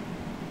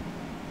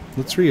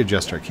 Let's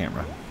readjust our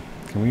camera.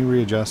 Can we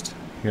readjust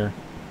here?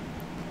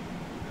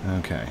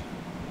 Okay.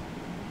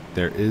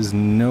 There is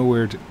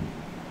nowhere to...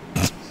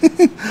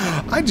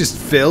 I just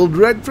failed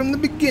right from the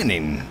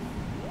beginning.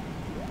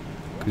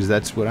 Because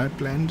that's what I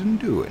planned on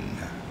doing.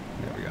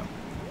 There we go.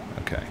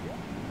 Okay.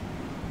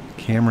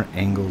 Camera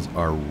angles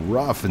are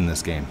rough in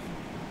this game.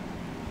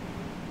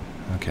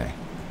 Okay.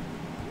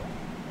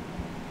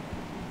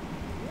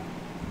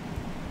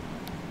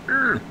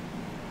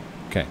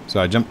 Okay, so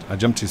I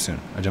jumped too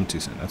soon. I jumped too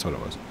soon. That's what it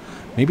was.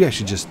 Maybe I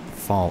should just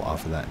fall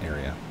off of that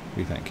area. What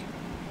do you think?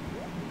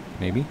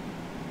 Maybe?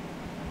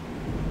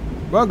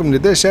 Welcome to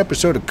this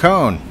episode of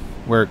Cone,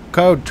 where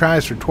Code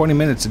tries for 20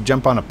 minutes to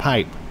jump on a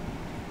pipe.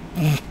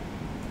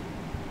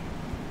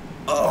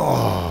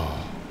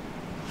 Oh.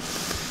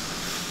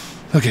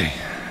 Okay,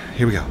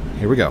 here we go.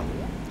 Here we go.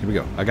 Here we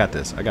go. I got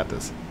this. I got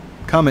this.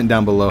 Comment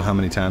down below how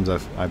many times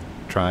I've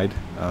tried.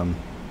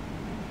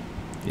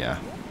 Yeah.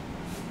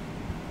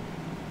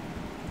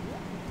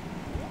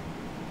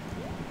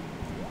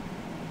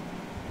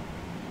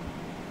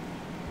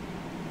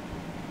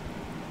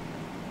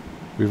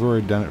 We've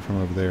already done it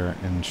from over there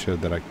and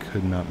showed that I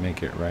could not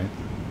make it, right?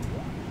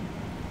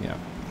 Yeah.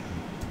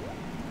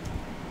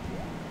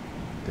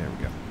 There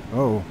we go.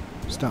 Oh,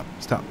 stop,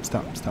 stop,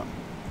 stop, stop.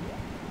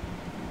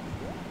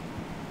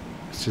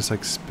 It's just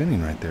like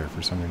spinning right there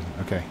for some reason.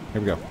 Okay, here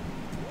we go.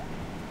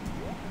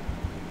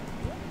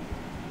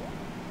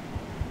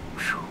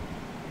 Whew.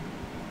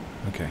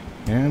 Okay,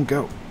 and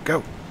go,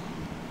 go.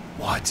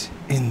 What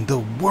in the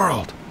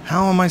world?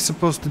 How am I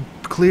supposed to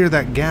clear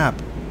that gap?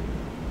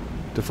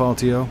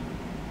 Defaultio?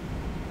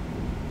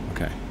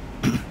 Okay.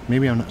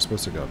 Maybe I'm not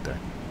supposed to go up there.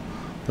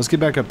 Let's get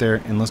back up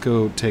there and let's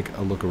go take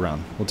a look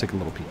around. We'll take a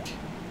little peek.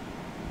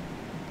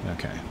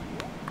 Okay.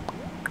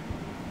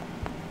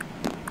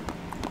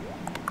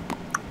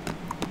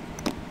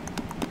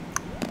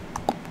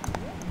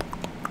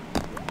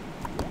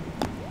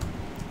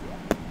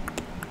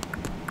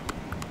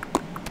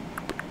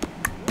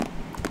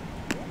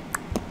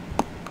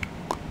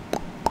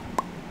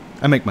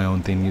 I make my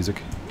own theme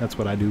music. That's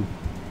what I do.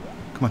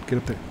 Come on, get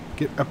up there.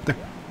 Get up there.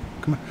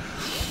 Come on.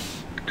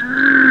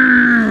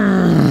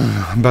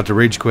 I'm about to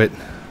rage quit.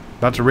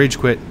 About to rage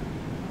quit.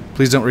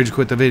 Please don't rage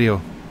quit the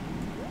video.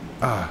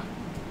 Ah.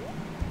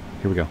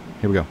 Here we go.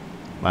 Here we go.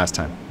 Last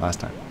time. Last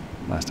time.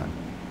 Last time.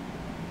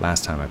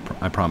 Last time.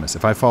 I promise.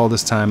 If I fall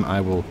this time,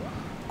 I will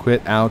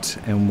quit out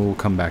and we'll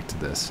come back to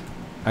this.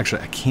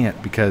 Actually, I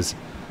can't because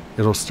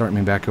it'll start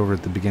me back over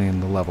at the beginning of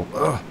the level.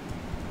 Ugh.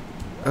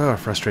 Ugh,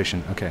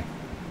 frustration. Okay.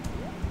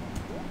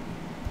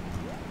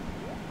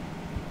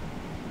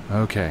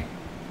 Okay.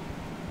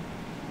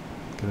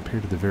 Get up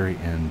here to the very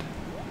end.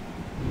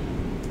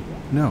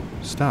 No,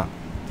 stop.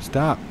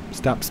 Stop.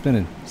 Stop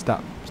spinning.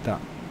 Stop.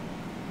 Stop.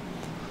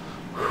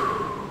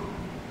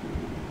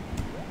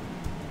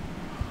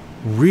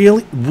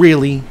 Really?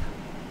 Really?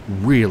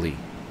 Really?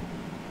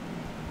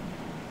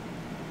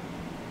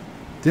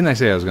 Didn't I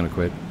say I was going to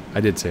quit?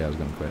 I did say I was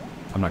going to quit.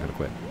 I'm not going to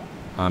quit.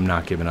 I'm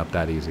not giving up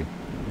that easy.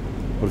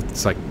 What if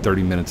it's like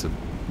 30 minutes of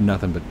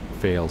nothing but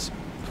fails?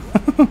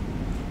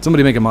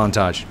 Somebody make a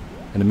montage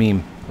and a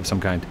meme of some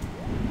kind.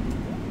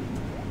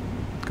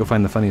 Go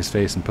find the funniest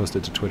face and post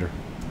it to Twitter.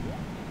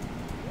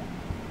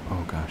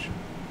 Oh gosh.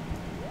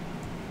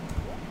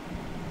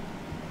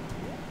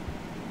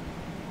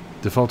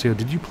 Defaultio,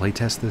 did you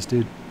playtest this,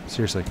 dude?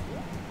 Seriously.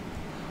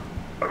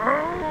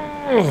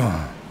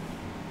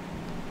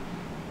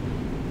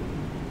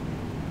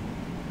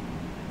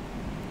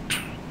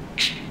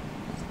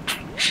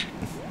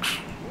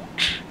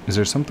 Is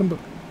there something but...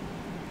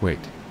 Wait.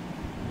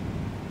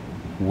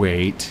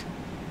 Wait.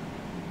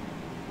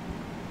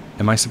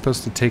 Am I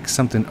supposed to take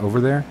something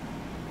over there?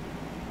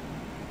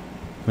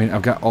 I mean,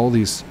 I've got all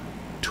these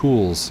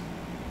tools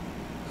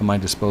at my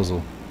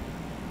disposal.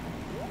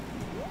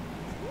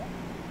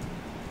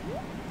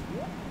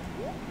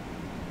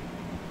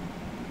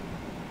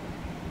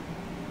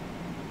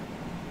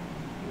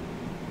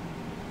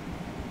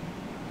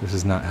 This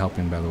is not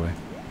helping, by the way.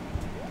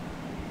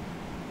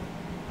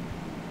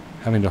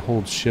 Having to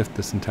hold shift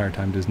this entire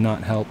time does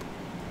not help.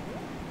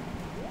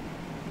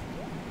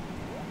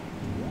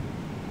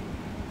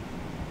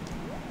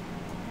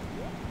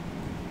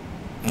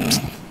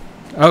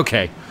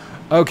 Okay.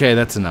 Okay,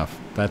 that's enough.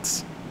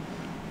 That's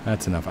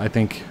enough. I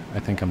think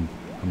I'm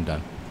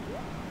done.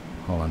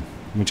 Hold on.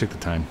 Let me check the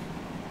time.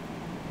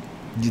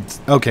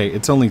 Okay,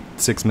 it's only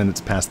 6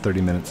 minutes past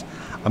 30 minutes.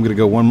 I'm gonna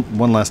go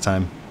one last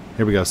time.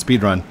 Here we go.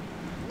 Speed run.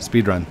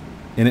 Speed run.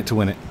 In it to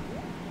win it.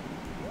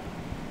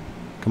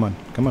 Come on,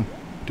 come on.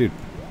 Dude,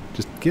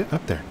 just get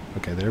up there.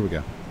 Okay, there we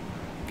go.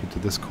 Get to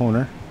this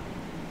corner.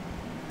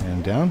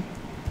 And down.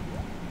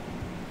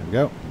 There we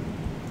go.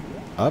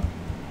 Up.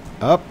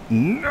 Up.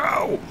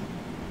 No!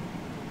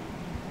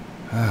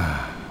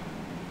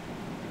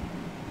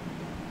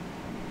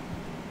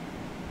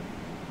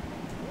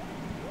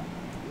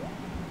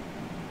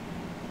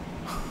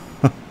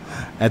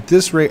 At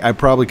this rate, I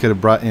probably could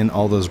have brought in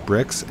all those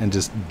bricks and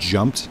just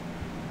jumped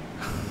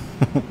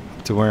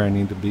to where I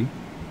need to be.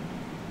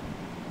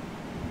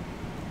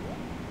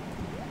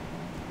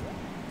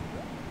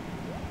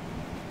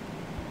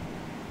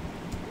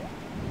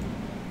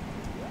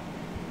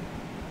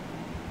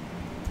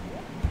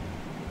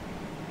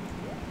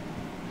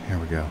 Here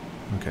we go.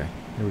 Okay,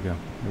 here we go.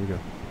 Here we go.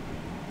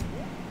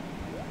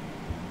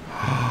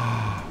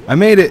 I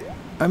made it!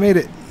 I made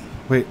it!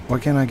 Wait, why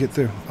can't I get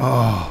through?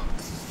 Oh,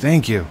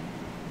 thank you.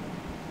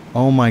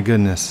 Oh my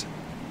goodness.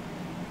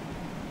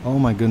 Oh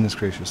my goodness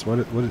gracious. Wait,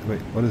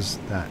 what is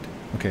that?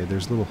 Okay,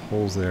 there's little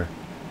holes there.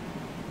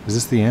 Is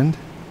this the end?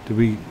 Did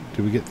we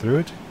get through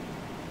it?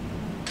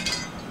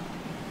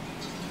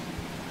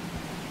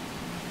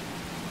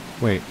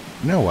 Wait,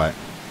 now what?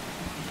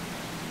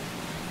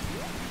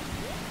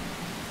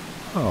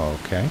 Oh,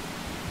 okay.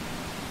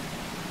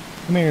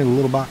 Come here,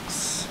 little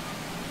box.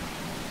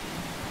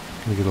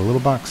 Gonna get a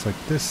little box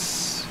like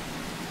this.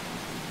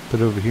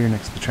 Put it over here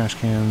next to the trash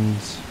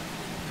cans.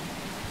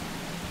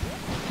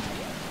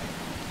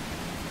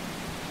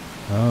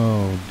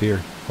 Oh dear.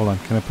 Hold on.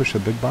 Can I push the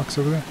big box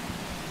over there?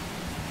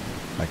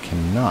 I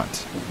cannot.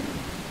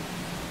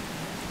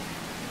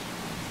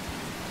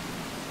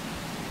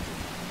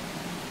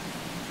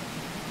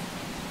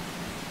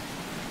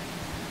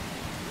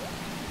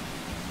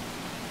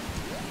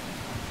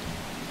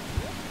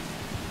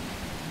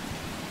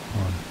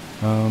 Hold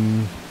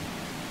on.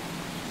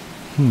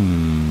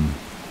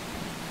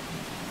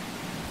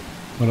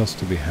 What else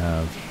do we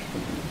have?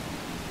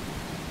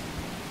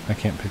 I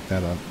can't pick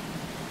that up.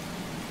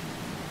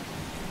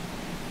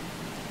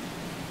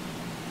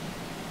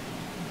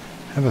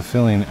 I have a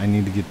feeling I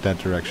need to get that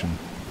direction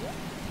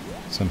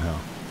somehow.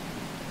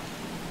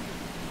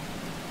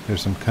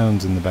 There's some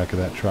cones in the back of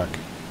that truck.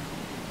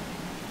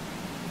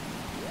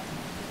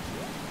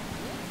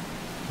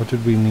 What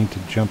did we need to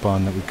jump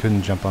on that we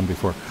couldn't jump on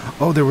before?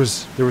 Oh, there were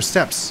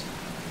steps.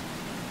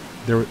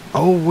 There were.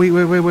 Oh,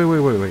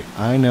 wait.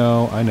 I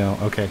know.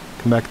 Okay,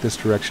 come back this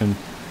direction.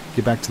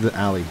 Get back to the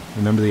alley.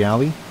 Remember the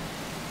alley?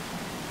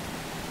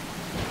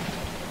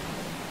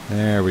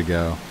 There we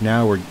go.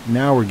 Now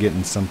we're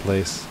getting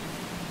someplace.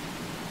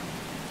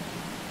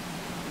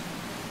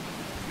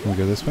 Can we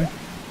go this way?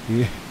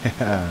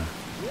 Yeah.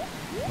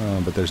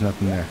 Oh, but there's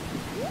nothing there.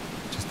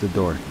 Just a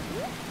door.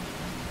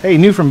 Hey,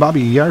 new from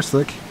Bobby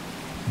Yarslick.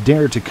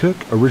 Dare to Cook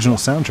original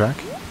soundtrack.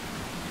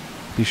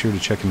 Be sure to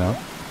check him out.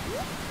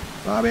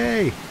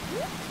 Bobby!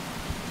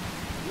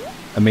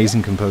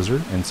 Amazing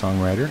composer and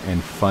songwriter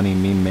and funny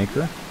meme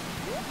maker.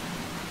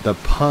 The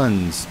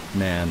puns,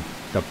 man.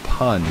 The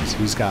puns.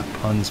 Who's got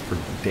puns for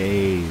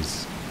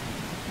days?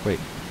 Wait,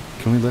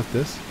 can we lift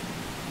this?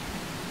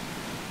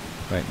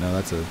 Right, no,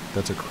 that's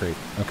a crate.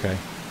 Okay.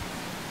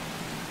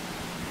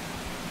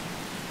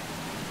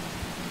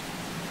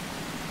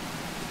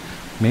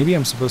 Maybe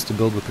I'm supposed to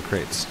build with the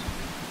crates.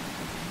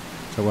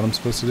 Is that what I'm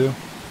supposed to do?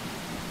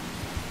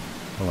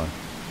 Hold on.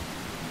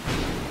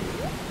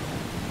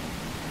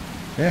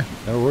 Yeah,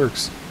 that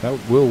works. That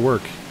will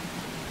work.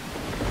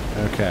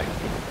 Okay.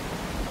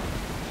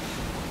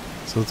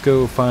 So let's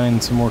go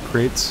find some more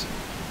crates.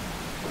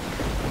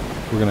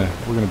 We're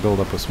gonna build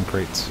up with some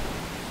crates.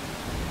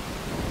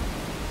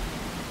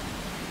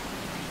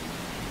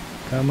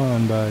 Come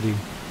on, buddy.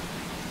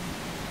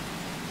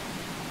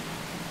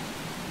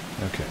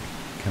 Okay.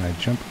 Can I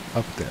jump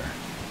up there?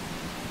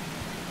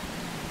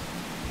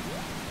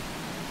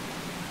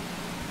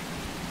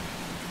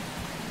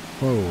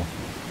 Whoa.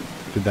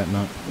 Did that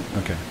not?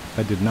 Okay.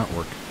 That did not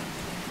work.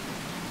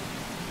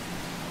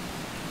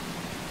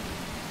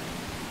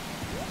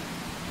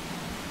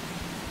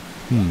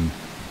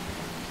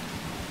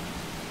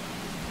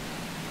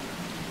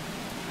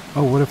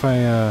 Oh, what if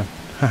I,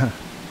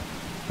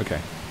 okay.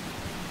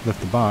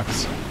 Lift the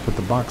box. Put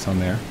the box on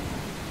there.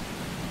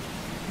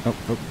 Oh.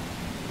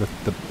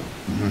 Lift the...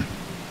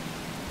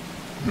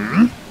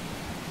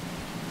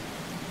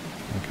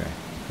 Okay.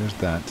 There's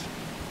that.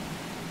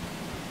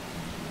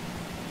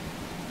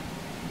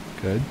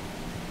 Good.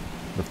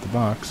 Lift the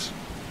box.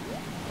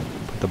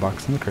 Put the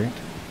box in the crate.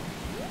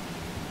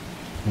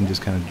 And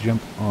just kind of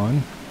jump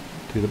on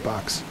to the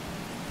box.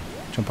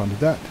 Jump onto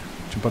that.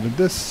 Jump onto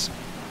this.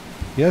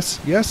 Yes,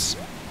 yes.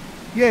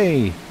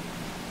 Yay!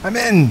 I'm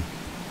in!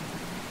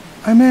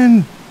 I'm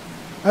in!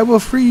 I will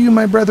free you,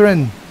 my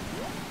brethren!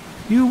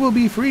 You will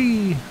be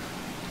free!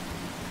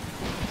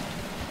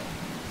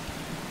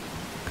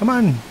 Come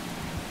on!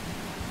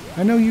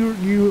 I know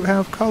you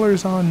have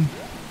colors on.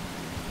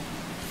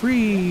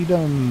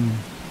 Freedom!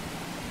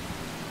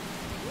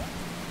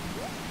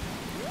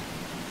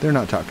 They're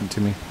not talking to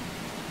me.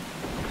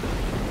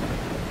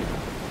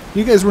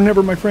 You guys were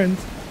never my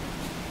friends.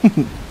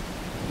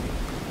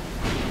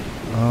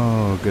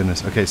 Oh,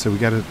 goodness. Okay, so we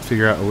got to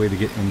figure out a way to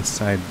get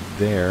inside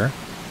there.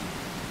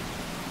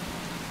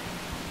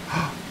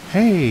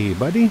 Hey,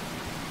 buddy.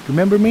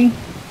 Remember me?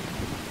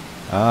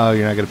 Oh,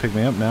 you're not going to pick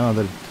me up now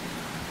that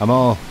I'm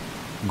all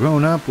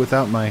grown up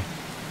without my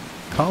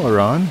collar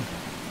on.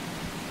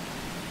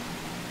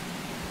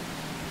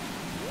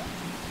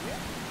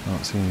 I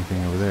don't see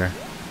anything over there.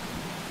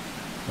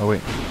 Oh,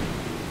 wait.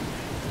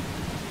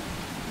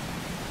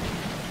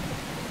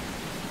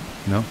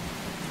 No.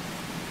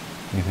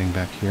 Anything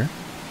back here?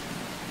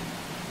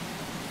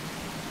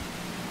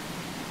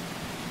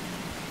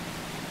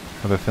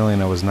 I have a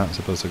feeling I was not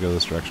supposed to go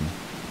this direction.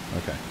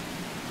 Okay.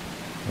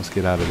 Let's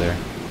get out of there.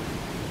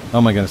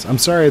 Oh my goodness. I'm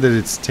sorry that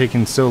it's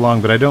taking so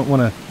long, but I don't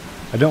want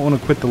to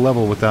quit the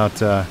level without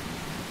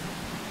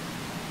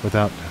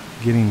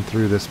getting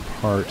through this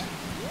part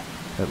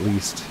at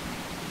least.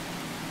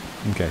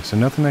 Okay, so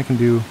nothing I can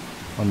do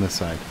on this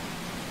side.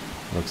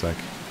 Looks like.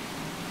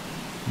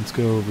 Let's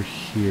go over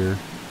here.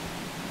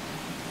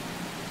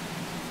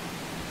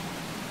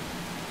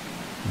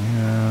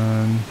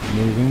 And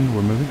moving,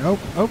 we're moving.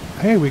 Oh,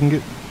 hey, we can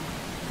get...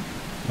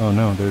 Oh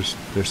no, there's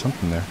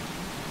something there.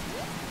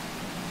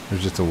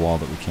 There's just a wall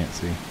that we can't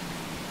see.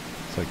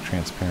 It's like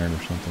transparent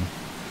or something.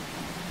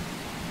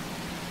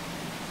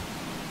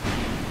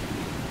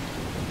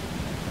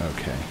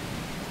 Okay.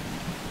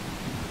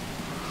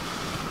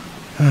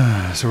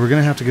 So we're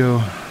gonna have to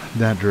go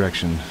that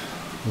direction.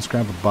 Let's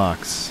grab a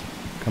box.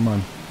 Come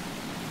on.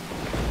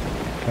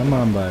 Come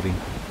on, buddy.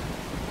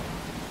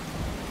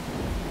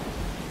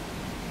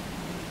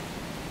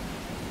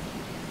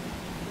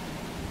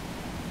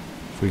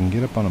 If we can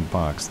get up on a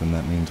box, then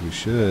that means we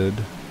should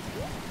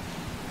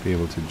be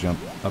able to jump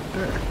up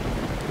there.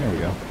 There we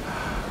go.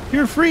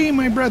 You're free,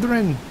 my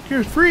brethren!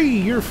 You're free!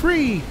 You're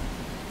free!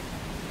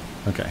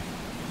 Okay.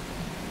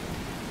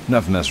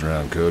 Enough messing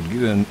around, Code.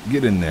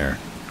 Get in there.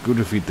 Go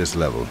defeat this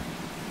level.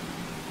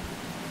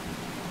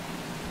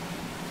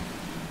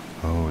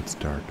 Oh, it's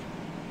dark.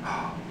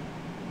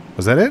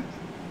 Was that it?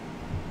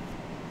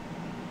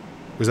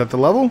 Was that the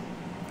level?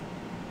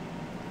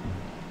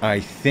 I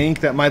think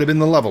that might have been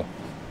the level.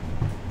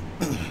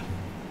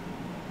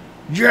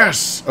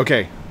 Yes!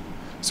 Okay.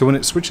 So when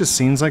it switches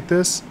scenes like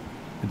this,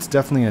 it's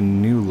definitely a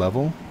new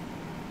level.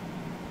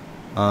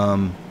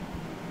 I'm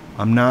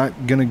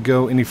not gonna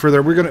go any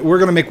further. We're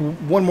gonna make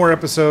one more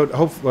episode,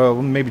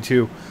 well, maybe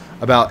two,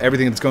 about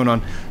everything that's going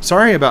on.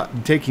 Sorry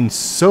about taking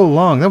so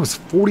long. That was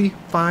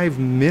 45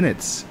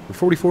 minutes, or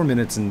 44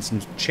 minutes and some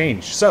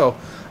change. So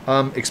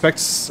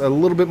expect a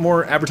little bit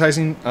more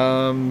advertising.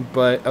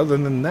 But other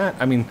than that,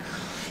 I mean,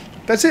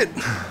 that's it.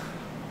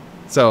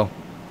 So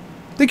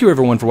thank you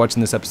everyone for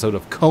watching this episode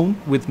of Cone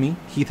with me,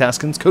 Heath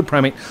Haskins, Code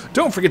Primate.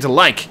 Don't forget to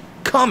like,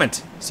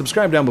 comment,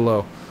 subscribe down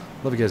below.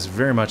 Love you guys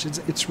very much.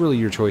 It's really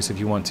your choice if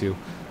you want to.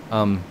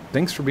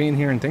 Thanks for being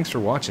here and thanks for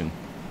watching.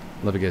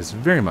 Love you guys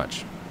very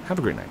much. Have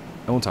a great night.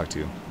 I will talk to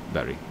you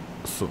very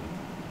soon.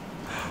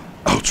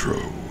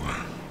 Outro.